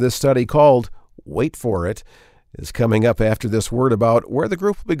more of this study called Wait for It is coming up after this word about where the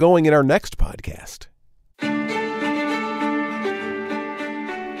group will be going in our next podcast.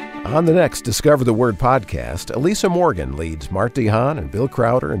 On the next Discover the Word podcast, Elisa Morgan leads Mart DeHaan and Bill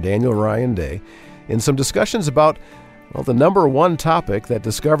Crowder and Daniel Ryan Day in some discussions about, well, the number one topic that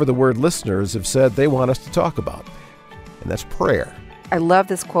Discover the Word listeners have said they want us to talk about, and that's prayer. I love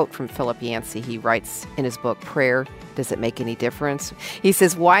this quote from Philip Yancey. He writes in his book, Prayer, Does It Make Any Difference? He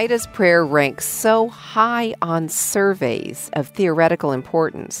says, why does prayer rank so high on surveys of theoretical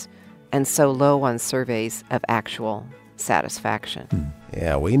importance and so low on surveys of actual satisfaction?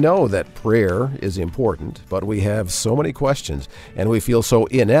 Yeah, we know that prayer is important, but we have so many questions, and we feel so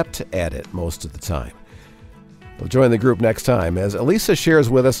inept at it most of the time. We'll join the group next time as Elisa shares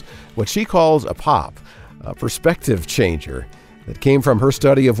with us what she calls a pop, a perspective changer that came from her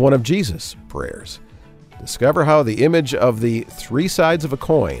study of one of Jesus' prayers. Discover how the image of the three sides of a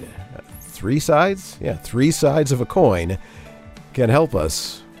coin, three sides of a coin, can help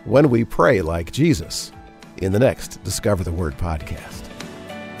us when we pray like Jesus in the next Discover the Word podcast.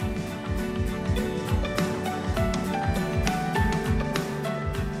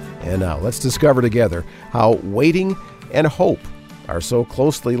 And now let's discover together how waiting and hope are so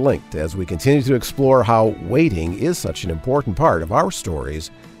closely linked as we continue to explore how waiting is such an important part of our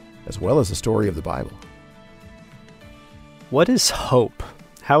stories as well as the story of the Bible. What is hope?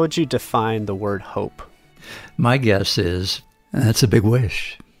 How would you define the word hope? My guess is that's a big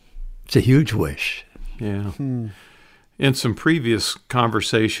wish. It's a huge wish. Yeah. In some previous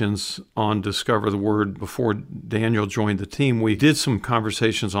conversations on Discover the Word before Daniel joined the team, we did some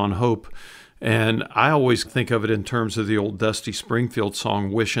conversations on hope. And I always think of it in terms of the old Dusty Springfield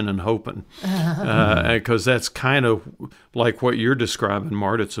song, Wishin' and Hopin', because that's kind of like what you're describing,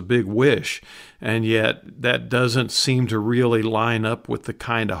 Mart. It's a big wish, and yet that doesn't seem to really line up with the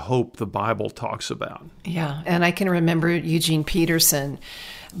kind of hope the Bible talks about. Yeah, and I can remember Eugene Peterson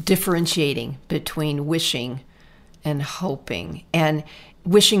differentiating between wishing and hoping. And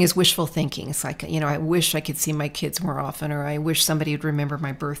wishing is wishful thinking. It's like, I wish I could see my kids more often, or I wish somebody would remember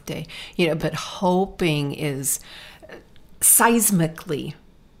my birthday. But hoping is seismically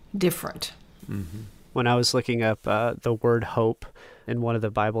different. Mm-hmm. When I was looking up the word hope in one of the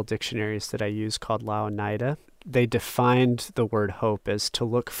Bible dictionaries that I use called Louw-Nida, they defined the word hope as to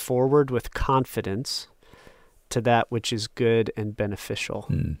look forward with confidence to that which is good and beneficial.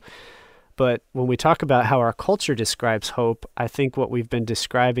 But when we talk about how our culture describes hope, I think what we've been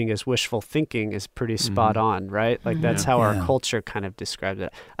describing as wishful thinking is pretty spot on, right? Like that's how our culture kind of describes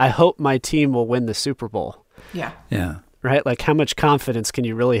it. I hope my team will win the Super Bowl. Yeah. Yeah. Right? Like how much confidence can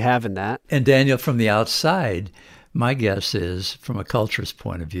you really have in that? And Daniel, from the outside, my guess is, from a culture's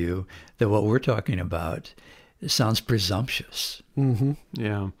point of view, that what we're talking about sounds presumptuous. Mm-hmm.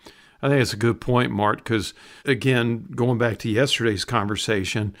 Yeah. I think it's a good point, Mart, because, again, going back to yesterday's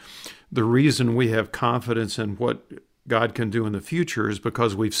conversation, the reason we have confidence in what God can do in the future is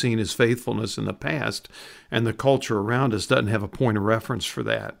because we've seen His faithfulness in the past, and the culture around us doesn't have a point of reference for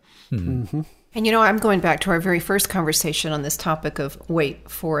that. Mm-hmm. And I'm going back to our very first conversation on this topic of wait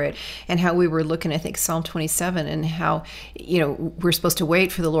for it, and how we were looking, I think, Psalm 27, and how, we're supposed to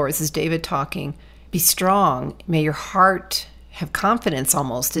wait for the Lord. This is David talking. Be strong. May your heart have confidence,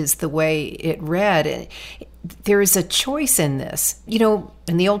 almost, is the way it read. There is a choice in this.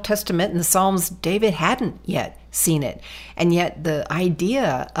 In the Old Testament, in the Psalms, David hadn't yet seen it. And yet the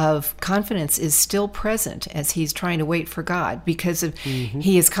idea of confidence is still present as he's trying to wait for God, because of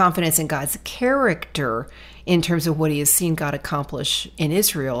he has confidence in God's character in terms of what he has seen God accomplish in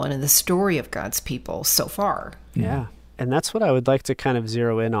Israel and in the story of God's people so far. Yeah. And that's what I would like to kind of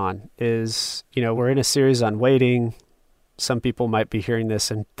zero in on is, we're in a series on waiting. Some people might be hearing this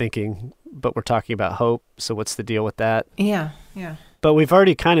and thinking, but we're talking about hope, so what's the deal with that? Yeah. But we've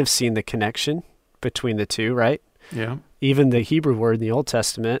already kind of seen the connection between the two, right? Yeah. Even the Hebrew word in the Old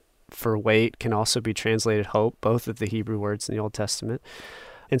Testament for wait can also be translated hope, both of the Hebrew words in the Old Testament.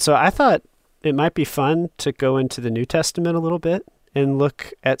 And so I thought it might be fun to go into the New Testament a little bit and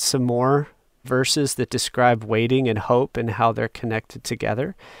look at some more verses that describe waiting and hope and how they're connected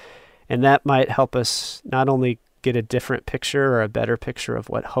together. And that might help us not only get a different picture or a better picture of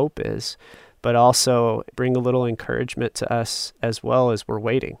what hope is, but also bring a little encouragement to us as well as we're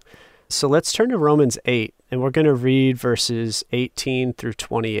waiting. So let's turn to Romans 8, and we're going to read verses 18 through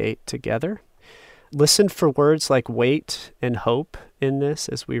 28 together. Listen for words like wait and hope in this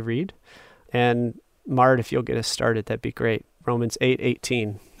as we read. And Mart, if you'll get us started, that'd be great. Romans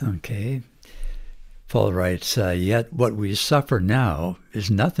 8:18. Okay. Paul writes, yet what we suffer now is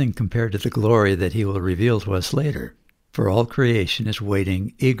nothing compared to the glory that he will reveal to us later. For all creation is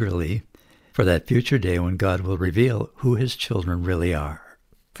waiting eagerly for for that future day when God will reveal who his children really are.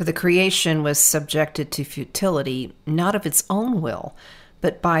 For the creation was subjected to futility, not of its own will,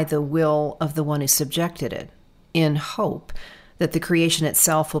 but by the will of the one who subjected it, in hope that the creation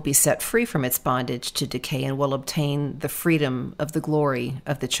itself will be set free from its bondage to decay and will obtain the freedom of the glory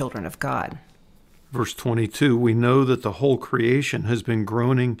of the children of God. Verse 22, we know that the whole creation has been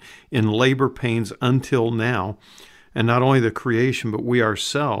groaning in labor pains until now, and not only the creation, but we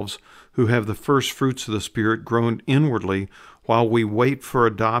ourselves, who have the first fruits of the Spirit, groan inwardly while we wait for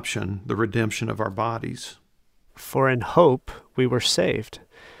adoption, the redemption of our bodies. For in hope we were saved.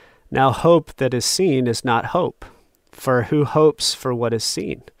 Now hope that is seen is not hope. For who hopes for what is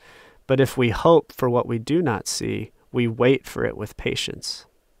seen? But if we hope for what we do not see, we wait for it with patience.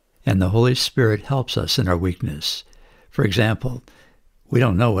 And the Holy Spirit helps us in our weakness. For example, we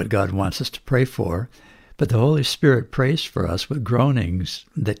don't know what God wants us to pray for, but the Holy Spirit prays for us with groanings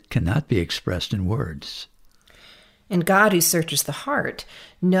that cannot be expressed in words. And God, who searches the heart,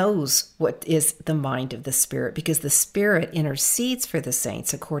 knows what is the mind of the Spirit, because the Spirit intercedes for the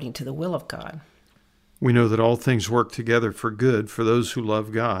saints according to the will of God. We know that all things work together for good for those who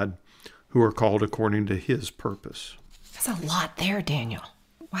love God, who are called according to his purpose. That's a lot there, Daniel.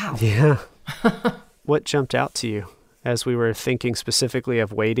 Wow. Yeah. What jumped out to you as we were thinking specifically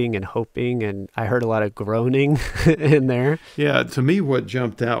of waiting and hoping? And I heard a lot of groaning in there. Yeah, to me what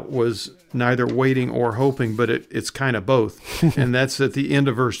jumped out was neither waiting or hoping, but it's kind of both. And that's at the end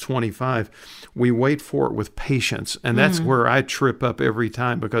of verse 25. We wait for it with patience. And that's where I trip up every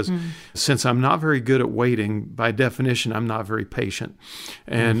time, because since I'm not very good at waiting, by definition, I'm not very patient.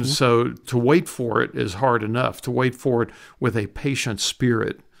 And so to wait for it is hard enough. To wait for it with a patient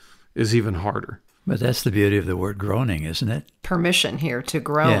spirit is even harder. But that's the beauty of the word groaning, isn't it? Permission here to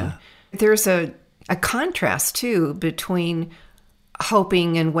groan. Yeah. There's a contrast, too, between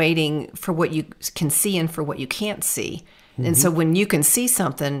hoping and waiting for what you can see and for what you can't see. And so when you can see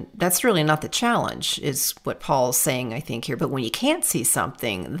something, that's really not the challenge, is what Paul's saying, I think, here. But when you can't see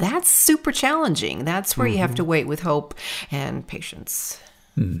something, that's super challenging. That's where you have to wait with hope and patience.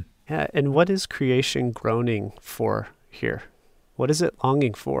 Yeah, and what is creation groaning for here? What is it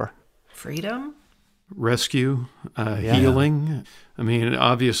longing for? Freedom? Rescue, healing. I mean,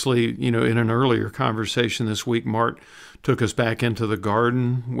 obviously, in an earlier conversation this week, Mart took us back into the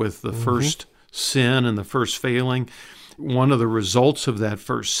garden with the first sin and the first failing. One of the results of that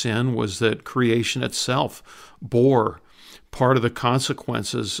first sin was that creation itself bore part of the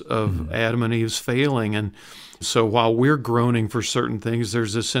consequences of Adam and Eve's failing. And so while we're groaning for certain things,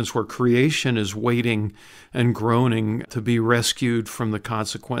 there's this sense where creation is waiting and groaning to be rescued from the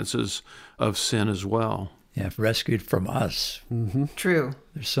consequences of sin as well. Yeah, rescued from us. True.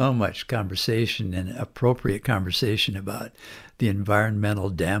 There's so much conversation and appropriate conversation about the environmental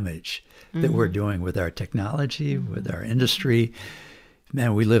damage that we're doing with our technology, with our industry.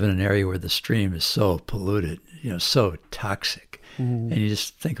 Man, we live in an area where the stream is so polluted, so toxic. And you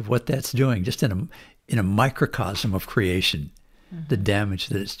just think of what that's doing just in a microcosm of creation, the damage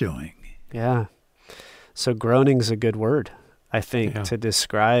that it's doing. Yeah. So groaning's a good word, I think, to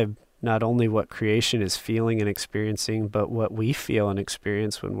describe not only what creation is feeling and experiencing, but what we feel and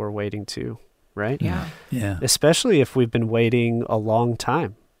experience when we're waiting too, right? Yeah. Yeah. Especially if we've been waiting a long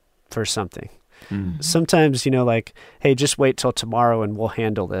time for something. Sometimes, like, hey, just wait till tomorrow and we'll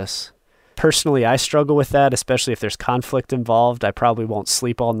handle this. Personally, I struggle with that, especially if there's conflict involved. I probably won't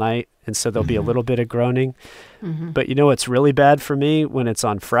sleep all night, and so there'll be a little bit of groaning. But what's really bad for me? When it's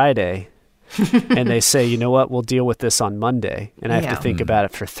on Friday and they say, you know what, we'll deal with this on Monday. And I have to think about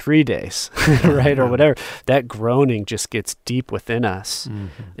it for 3 days, right? Or whatever. That groaning just gets deep within us.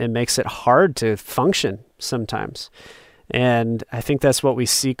 It makes it hard to function sometimes. And I think that's what we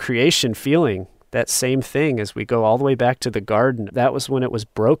see creation feeling, that same thing as we go all the way back to the garden. That was when it was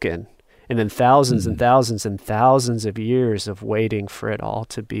broken. And then thousands and thousands and thousands of years of waiting for it all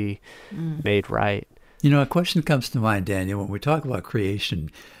to be made right. A question comes to mind, Daniel, when we talk about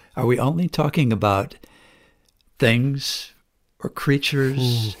creation. Are we only talking about things or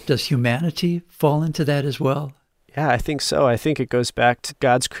creatures? Does humanity fall into that as well? Yeah, I think so. I think it goes back to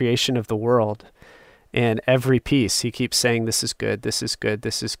God's creation of the world. And every piece, he keeps saying, this is good, this is good,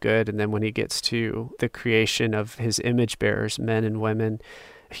 this is good. And then when he gets to the creation of his image bearers, men and women,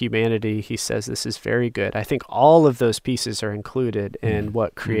 humanity, he says, this is very good. I think all of those pieces are included in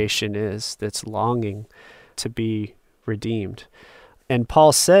what creation is that's longing to be redeemed. And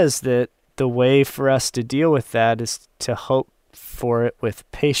Paul says that the way for us to deal with that is to hope for it with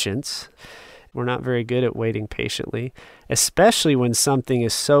patience. We're not very good at waiting patiently, especially when something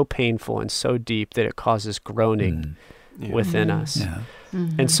is so painful and so deep that it causes groaning within us. Yeah.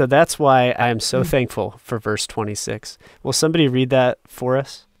 And so that's why I am so thankful for verse 26. Will somebody read that for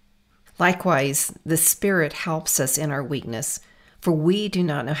us? Likewise, the Spirit helps us in our weakness, for we do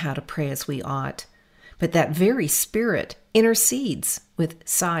not know how to pray as we ought. But that very Spirit intercedes with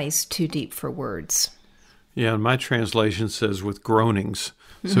sighs too deep for words. Yeah, and my translation says with groanings.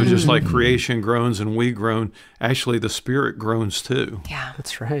 So just like creation groans and we groan, actually the Spirit groans too. Yeah.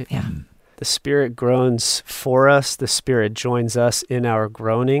 That's right. Yeah. The Spirit groans for us. The Spirit joins us in our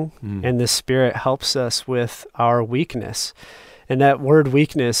groaning, and the Spirit helps us with our weakness. And that word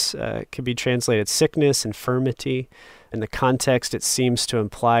weakness could be translated sickness, infirmity. In the context, it seems to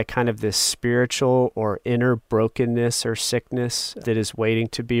imply kind of this spiritual or inner brokenness or sickness that is waiting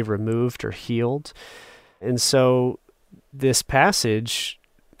to be removed or healed. And so this passage,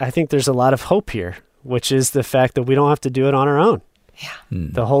 I think there's a lot of hope here, which is the fact that we don't have to do it on our own. Yeah.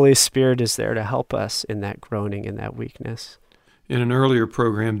 The Holy Spirit is there to help us in that groaning, in that weakness. In an earlier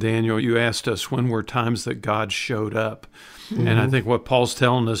program, Daniel, you asked us when were times that God showed up. And I think what Paul's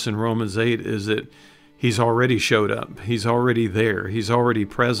telling us in Romans 8 is that he's already showed up. He's already there. He's already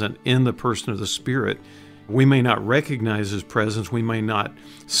present in the person of the Spirit. We may not recognize his presence. We may not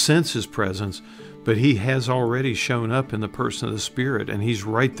sense his presence, but he has already shown up in the person of the Spirit, and he's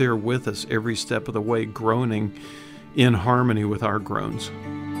right there with us every step of the way, groaning in harmony with our groans.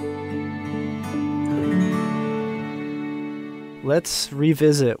 Let's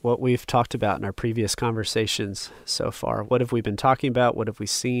revisit what we've talked about in our previous conversations so far. What have we been talking about? What have we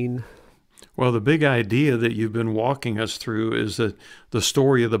seen? Well, the big idea that you've been walking us through is that the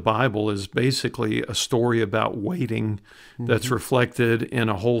story of the Bible is basically a story about waiting that's reflected in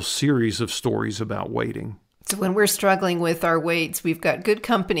a whole series of stories about waiting. So when we're struggling with our weights, we've got good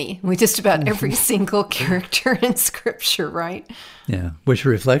company with just about every single character in Scripture, right? Yeah, which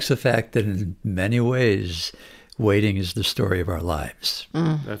reflects the fact that in many ways, waiting is the story of our lives.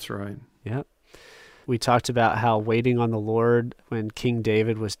 That's right. Yep. We talked about how waiting on the Lord, when King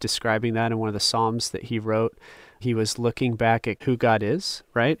David was describing that in one of the Psalms that he wrote, he was looking back at who God is,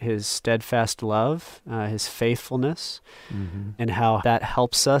 right? His steadfast love, his faithfulness, and how that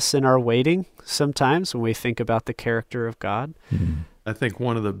helps us in our waiting sometimes when we think about the character of God. I think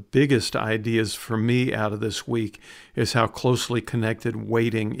one of the biggest ideas for me out of this week is how closely connected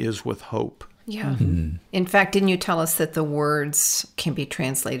waiting is with hope. Yeah. In fact, didn't you tell us that the words can be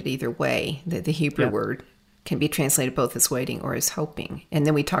translated either way? The Hebrew word can be translated both as waiting or as hoping. And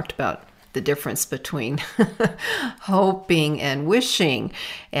then we talked about the difference between hoping and wishing.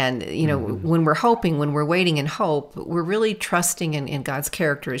 And, you know, when we're hoping, when we're waiting in hope, we're really trusting in God's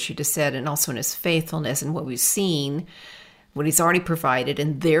character, as you just said, and also in his faithfulness and what we've seen, what he's already provided,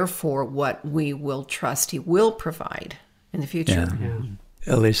 and therefore what we will trust he will provide in the future.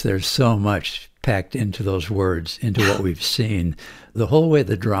 At least there's so much packed into those words, into what we've seen. The whole way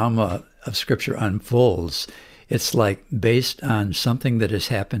the drama of Scripture unfolds, it's like based on something that has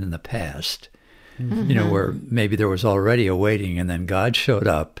happened in the past, you know, where maybe there was already a waiting and then God showed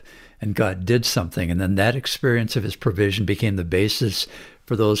up and God did something. And then that experience of his provision became the basis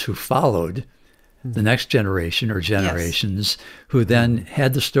for those who followed the next generation or generations who then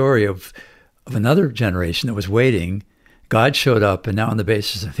had the story of another generation that was waiting. God showed up, and now on the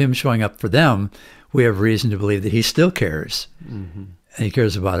basis of him showing up for them, we have reason to believe that he still cares, and he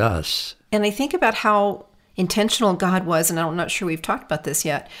cares about us. And I think about how intentional God was, and I'm not sure we've talked about this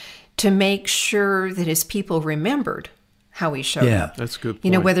yet, to make sure that his people remembered how he showed up. That's a good point.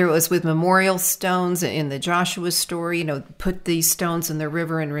 You know, whether it was with memorial stones in the Joshua story, you know, put these stones in the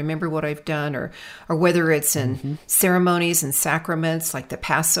river and remember what I've done, or whether it's in ceremonies and sacraments like the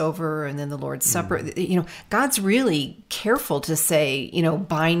Passover and then the Lord's Supper. You know, God's really careful to say, you know,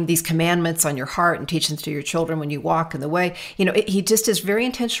 bind these commandments on your heart and teach them to your children when you walk in the way. You know, he just is very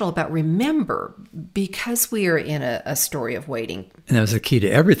intentional about remember, because we are in a story of waiting. And that was the key to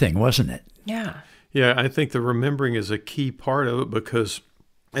everything, wasn't it? Yeah. Yeah, I think the remembering is a key part of it, because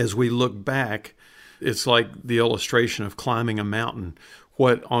as we look back, it's like the illustration of climbing a mountain.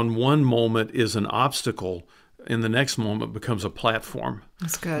 What on one moment is an obstacle, in the next moment becomes a platform.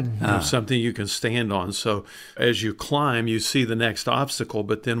 That's good. You know, something you can stand on. So as you climb, you see the next obstacle,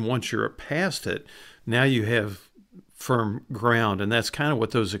 but then once you're past it, now you have firm ground. And that's kind of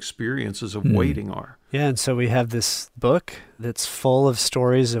what those experiences of waiting are. Yeah, and so we have this book that's full of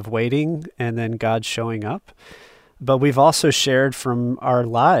stories of waiting and then God showing up. But we've also shared from our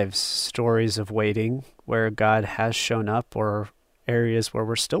lives stories of waiting where God has shown up, or areas where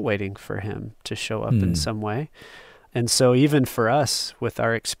we're still waiting for him to show up in some way. And so even for us, with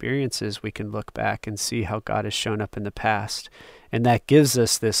our experiences, we can look back and see how God has shown up in the past. And that gives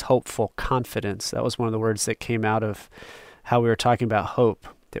us this hopeful confidence. That was one of the words that came out of how we were talking about hope,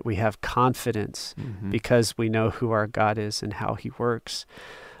 that we have confidence because we know who our God is and how he works.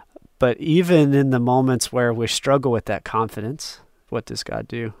 But even in the moments where we struggle with that confidence, what does God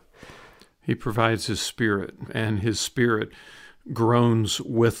do? He provides his Spirit, and his Spirit groans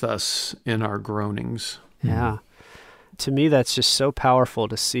with us in our groanings. Yeah. To me, that's just so powerful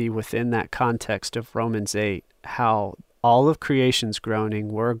to see within that context of Romans 8, how all of creation's groaning,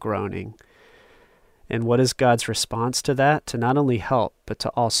 we're groaning. And what is God's response to that? To not only help, but to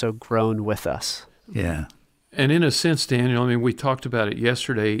also groan with us. Yeah. And in a sense, Daniel, I mean, we talked about it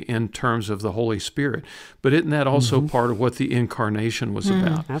yesterday in terms of the Holy Spirit, but isn't that also part of what the incarnation was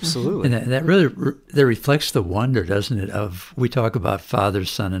about? Absolutely. And that really that reflects the wonder, doesn't it, of we talk about Father,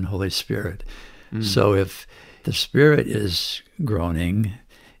 Son, and Holy Spirit. So if the Spirit is groaning,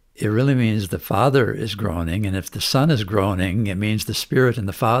 it really means the Father is groaning. And if the Son is groaning, it means the Spirit and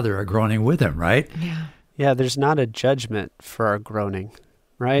the Father are groaning with him, right? Yeah. Yeah, there's not a judgment for our groaning,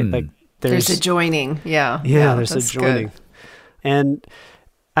 right? Like There's a joining. Yeah. There's a that's joining. good. And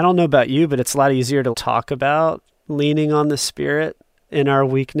I don't know about you, but it's a lot easier to talk about leaning on the Spirit in our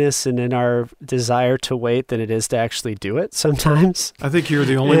weakness and in our desire to wait than it is to actually do it sometimes. I think you're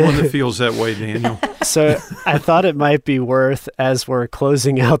the only one that feels that way, Daniel. So I thought it might be worth, as we're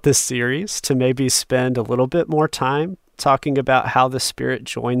closing out this series, to maybe spend a little bit more time talking about how the Spirit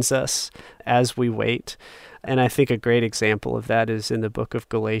joins us as we wait. And I think a great example of that is in the book of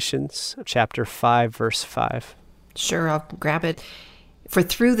Galatians, chapter 5, verse 5. Sure, I'll grab it. For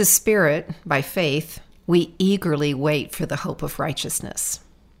through the Spirit, by faith, we eagerly wait for the hope of righteousness.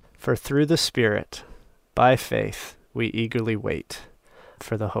 For through the Spirit, by faith, we eagerly wait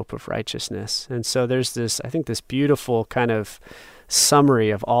for the hope of righteousness. And so there's this, I think, this beautiful kind of summary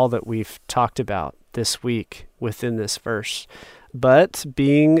of all that we've talked about this week within this verse. But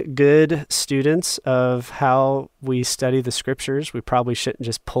being good students of how we study the scriptures, we probably shouldn't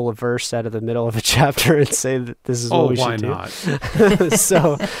just pull a verse out of the middle of a chapter and say that this is what we should do. Oh, why not?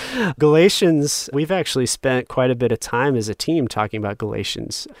 So Galatians, we've actually spent quite a bit of time as a team talking about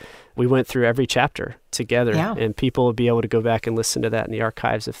Galatians. We went through every chapter together, and people will be able to go back and listen to that in the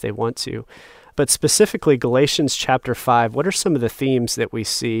archives if they want to. But specifically, Galatians chapter 5, what are some of the themes that we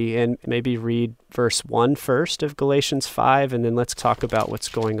see? And maybe read verse 1 first of Galatians 5, and then let's talk about what's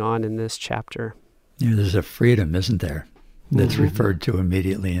going on in this chapter. Yeah, there's a freedom, isn't there, that's referred to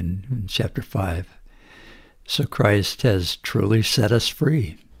immediately in chapter 5. So Christ has truly set us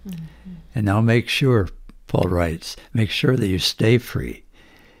free. And now make sure, Paul writes, make sure that you stay free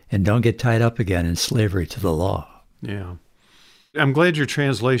and don't get tied up again in slavery to the law. Yeah. I'm glad your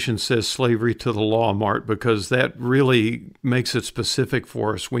translation says slavery to the law, Mart, because that really makes it specific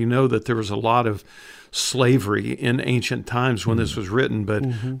for us. We know that there was a lot of slavery in ancient times when this was written, but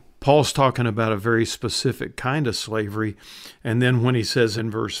Paul's talking about a very specific kind of slavery. And then when he says in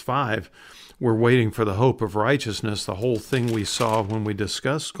verse 5, we're waiting for the hope of righteousness, the whole thing we saw when we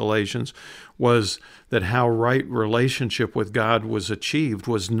discussed Galatians was that how right relationship with God was achieved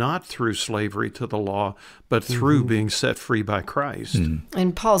was not through slavery to the law, but through being set free by Christ.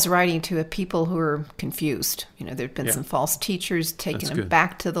 And Paul's writing to a people who are confused. You know, there have been some false teachers taking them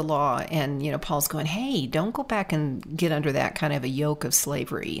back to the law. And, you know, Paul's going, hey, don't go back and get under that kind of a yoke of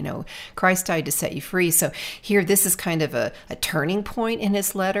slavery. You know, Christ died to set you free. So here, this is kind of a turning point in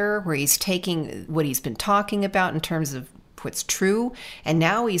his letter where he's taking what he's been talking about in terms of what's true, and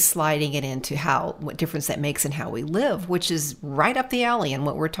now he's sliding it into what difference that makes in how we live, which is right up the alley in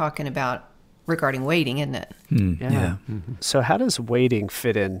what we're talking about regarding waiting, isn't it? Yeah. So how does waiting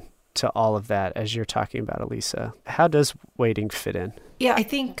fit in to all of that as you're talking about, Elisa? How does waiting fit in? Yeah, I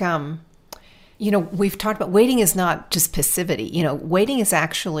think, you know, we've talked about waiting is not just passivity. You know, waiting is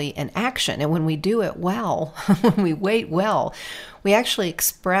actually an action. And when we do it well, when we wait well, we actually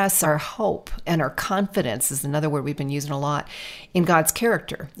express our hope, and our confidence is another word we've been using a lot, in God's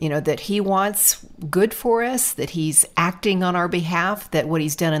character. You know, that he wants good for us, that he's acting on our behalf, that what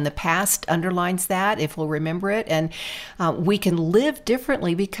he's done in the past underlines that, if we'll remember it. And we can live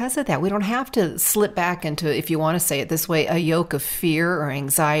differently because of that. We don't have to slip back into, if you want to say it this way, a yoke of fear or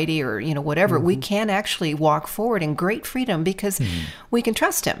anxiety or, you know, whatever. We can actually walk forward in great freedom because we can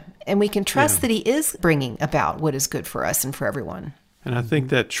trust him, and we can trust that he is bringing about what is good for us and for everyone. And I think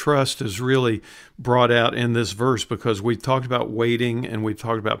that trust is really brought out in this verse because we've talked about waiting, and we've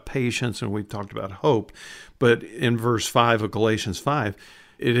talked about patience, and we've talked about hope. But in verse 5 of Galatians 5,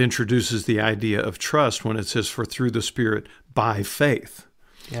 it introduces the idea of trust when it says, for through the Spirit, by faith.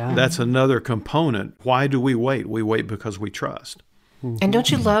 Yeah. That's another component. Why do we wait? We wait because we trust. And don't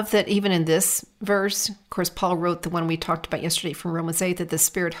you love that even in this verse, of course, Paul wrote the one we talked about yesterday from Romans 8, that the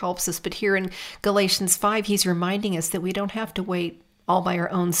Spirit helps us. But here in Galatians 5, he's reminding us that we don't have to wait all by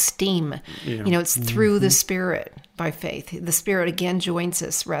our own steam. Yeah. It's through the Spirit by faith. The Spirit again joins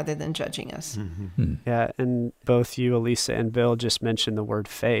us rather than judging us. Yeah, and both you, Elisa, and Bill just mentioned the word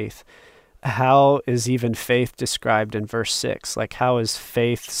faith. How is even faith described in verse 6? Like, how is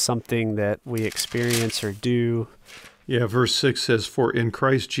faith something that we experience or do? Yeah, verse 6 says, "For in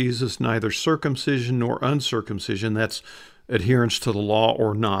Christ Jesus neither circumcision nor uncircumcision," that's adherence to the law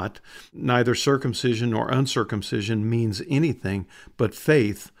or not, "neither circumcision nor uncircumcision means anything but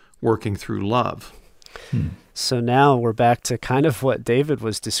faith working through love." So now we're back to kind of what David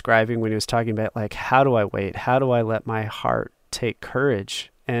was describing when he was talking about, like, how do I wait? How do I let my heart take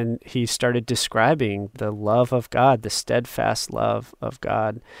courage? And he started describing the love of God, the steadfast love of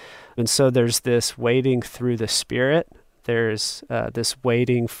God. And so there's this waiting through the Spirit. There's this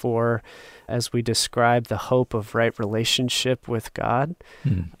waiting for, as we describe, the hope of right relationship with God.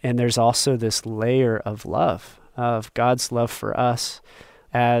 And there's also this layer of love, of God's love for us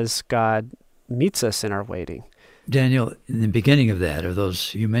as God meets us in our waiting. Daniel, in the beginning of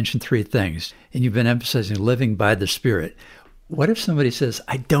those, you mentioned three things, and you've been emphasizing living by the Spirit. What if somebody says,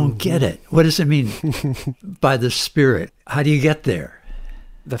 I don't get it? What does it mean by the Spirit? How do you get there?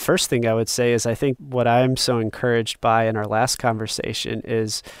 The first thing I would say is I think what I'm so encouraged by in our last conversation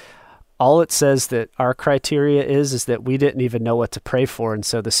is all it says that our criteria is that we didn't even know what to pray for, and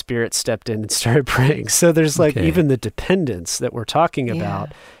so the Spirit stepped in and started praying. So there's even the dependence that we're talking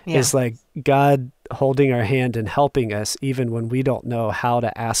about is like God holding our hand and helping us even when we don't know how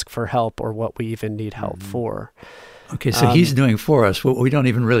to ask for help or what we even need help for. Okay, so he's doing for us what we don't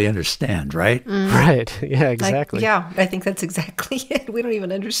even really understand, right? Right. Yeah, exactly. I think that's exactly it. We don't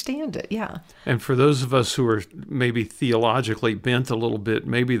even understand it. Yeah. And for those of us who are maybe theologically bent a little bit,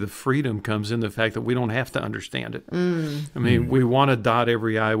 maybe the freedom comes in the fact that we don't have to understand it. I mean, we want to dot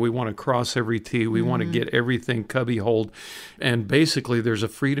every I, we want to cross every T, we want to get everything cubby-holed. And basically there's a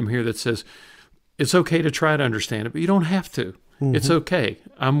freedom here that says it's okay to try to understand it, but you don't have to. It's okay.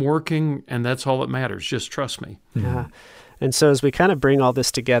 I'm working, and that's all that matters. Just trust me. Yeah. And so as we kind of bring all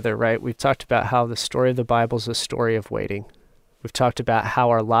this together, right, we've talked about how the story of the Bible is a story of waiting. We've talked about how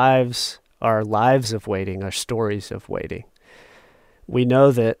our lives of waiting, are stories of waiting. We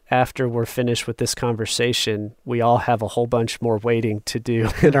know that after we're finished with this conversation, we all have a whole bunch more waiting to do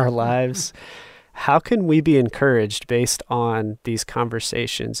in our lives. How can we be encouraged based on these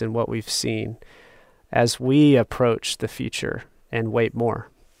conversations and what we've seen as we approach the future and wait more?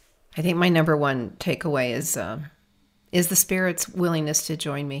 I think my number one takeaway is the Spirit's willingness to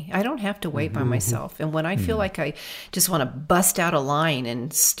join me. I don't have to wait by myself. And when I feel like I just want to bust out a line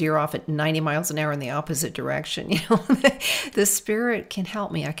and steer off at 90 miles an hour in the opposite direction, the Spirit can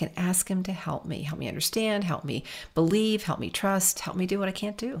help me. I can ask Him to help me understand, help me believe, help me trust, help me do what I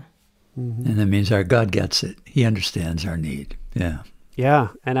can't do. And that means our God gets it. He understands our need. Yeah. Yeah,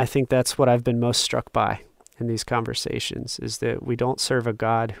 and I think that's what I've been most struck by in these conversations, is that we don't serve a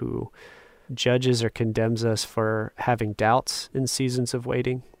God who judges or condemns us for having doubts in seasons of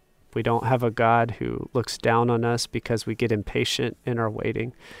waiting. We don't have a God who looks down on us because we get impatient in our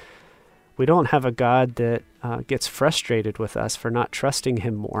waiting. We don't have a God that gets frustrated with us for not trusting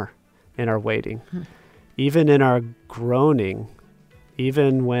Him more in our waiting. Even in our groaning,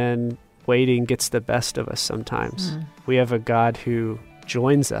 even when waiting gets the best of us sometimes, we have a God who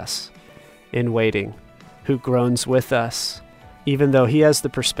joins us in waiting, who groans with us, even though He has the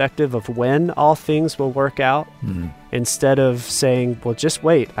perspective of when all things will work out. Instead of saying, well, just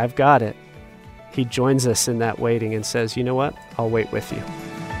wait, I've got it, He joins us in that waiting and says, you know what, I'll wait with you.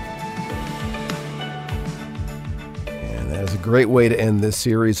 And that is a great way to end this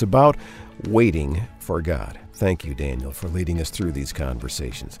series about waiting for God. Thank you, Daniel, for leading us through these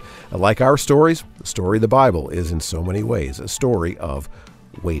conversations. Like our stories, the story of the Bible is in so many ways a story of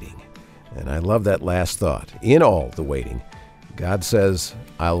waiting. And I love that last thought. In all the waiting, God says,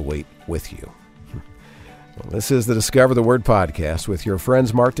 I'll wait with you. Well, this is the Discover the Word podcast with your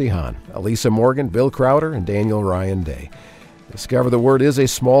friends Mart DeHaan, Elisa Morgan, Bill Crowder, and Daniel Ryan Day. Discover the Word is a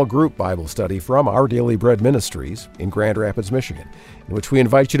small group Bible study from Our Daily Bread Ministries in Grand Rapids, Michigan, in which we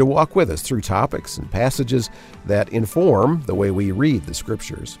invite you to walk with us through topics and passages that inform the way we read the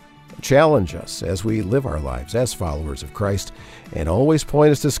Scriptures, challenge us as we live our lives as followers of Christ, and always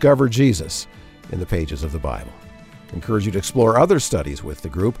point us to discover Jesus in the pages of the Bible. I encourage you to explore other studies with the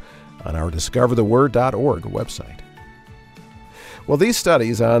group on our discovertheword.org website. Well, these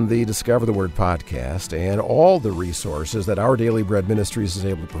studies on the Discover the Word podcast and all the resources that Our Daily Bread Ministries is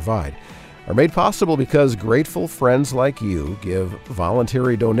able to provide are made possible because grateful friends like you give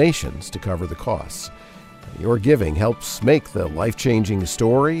voluntary donations to cover the costs. Your giving helps make the life-changing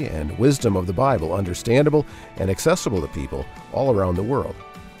story and wisdom of the Bible understandable and accessible to people all around the world.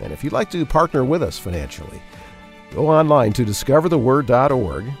 And if you'd like to partner with us financially, go online to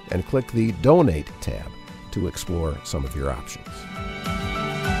discovertheword.org and click the Donate tab to explore some of your options.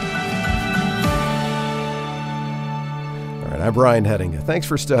 All right, I'm Brian Hettinga. Thanks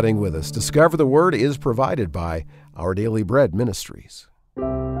for studying with us. Discover the Word is provided by Our Daily Bread Ministries.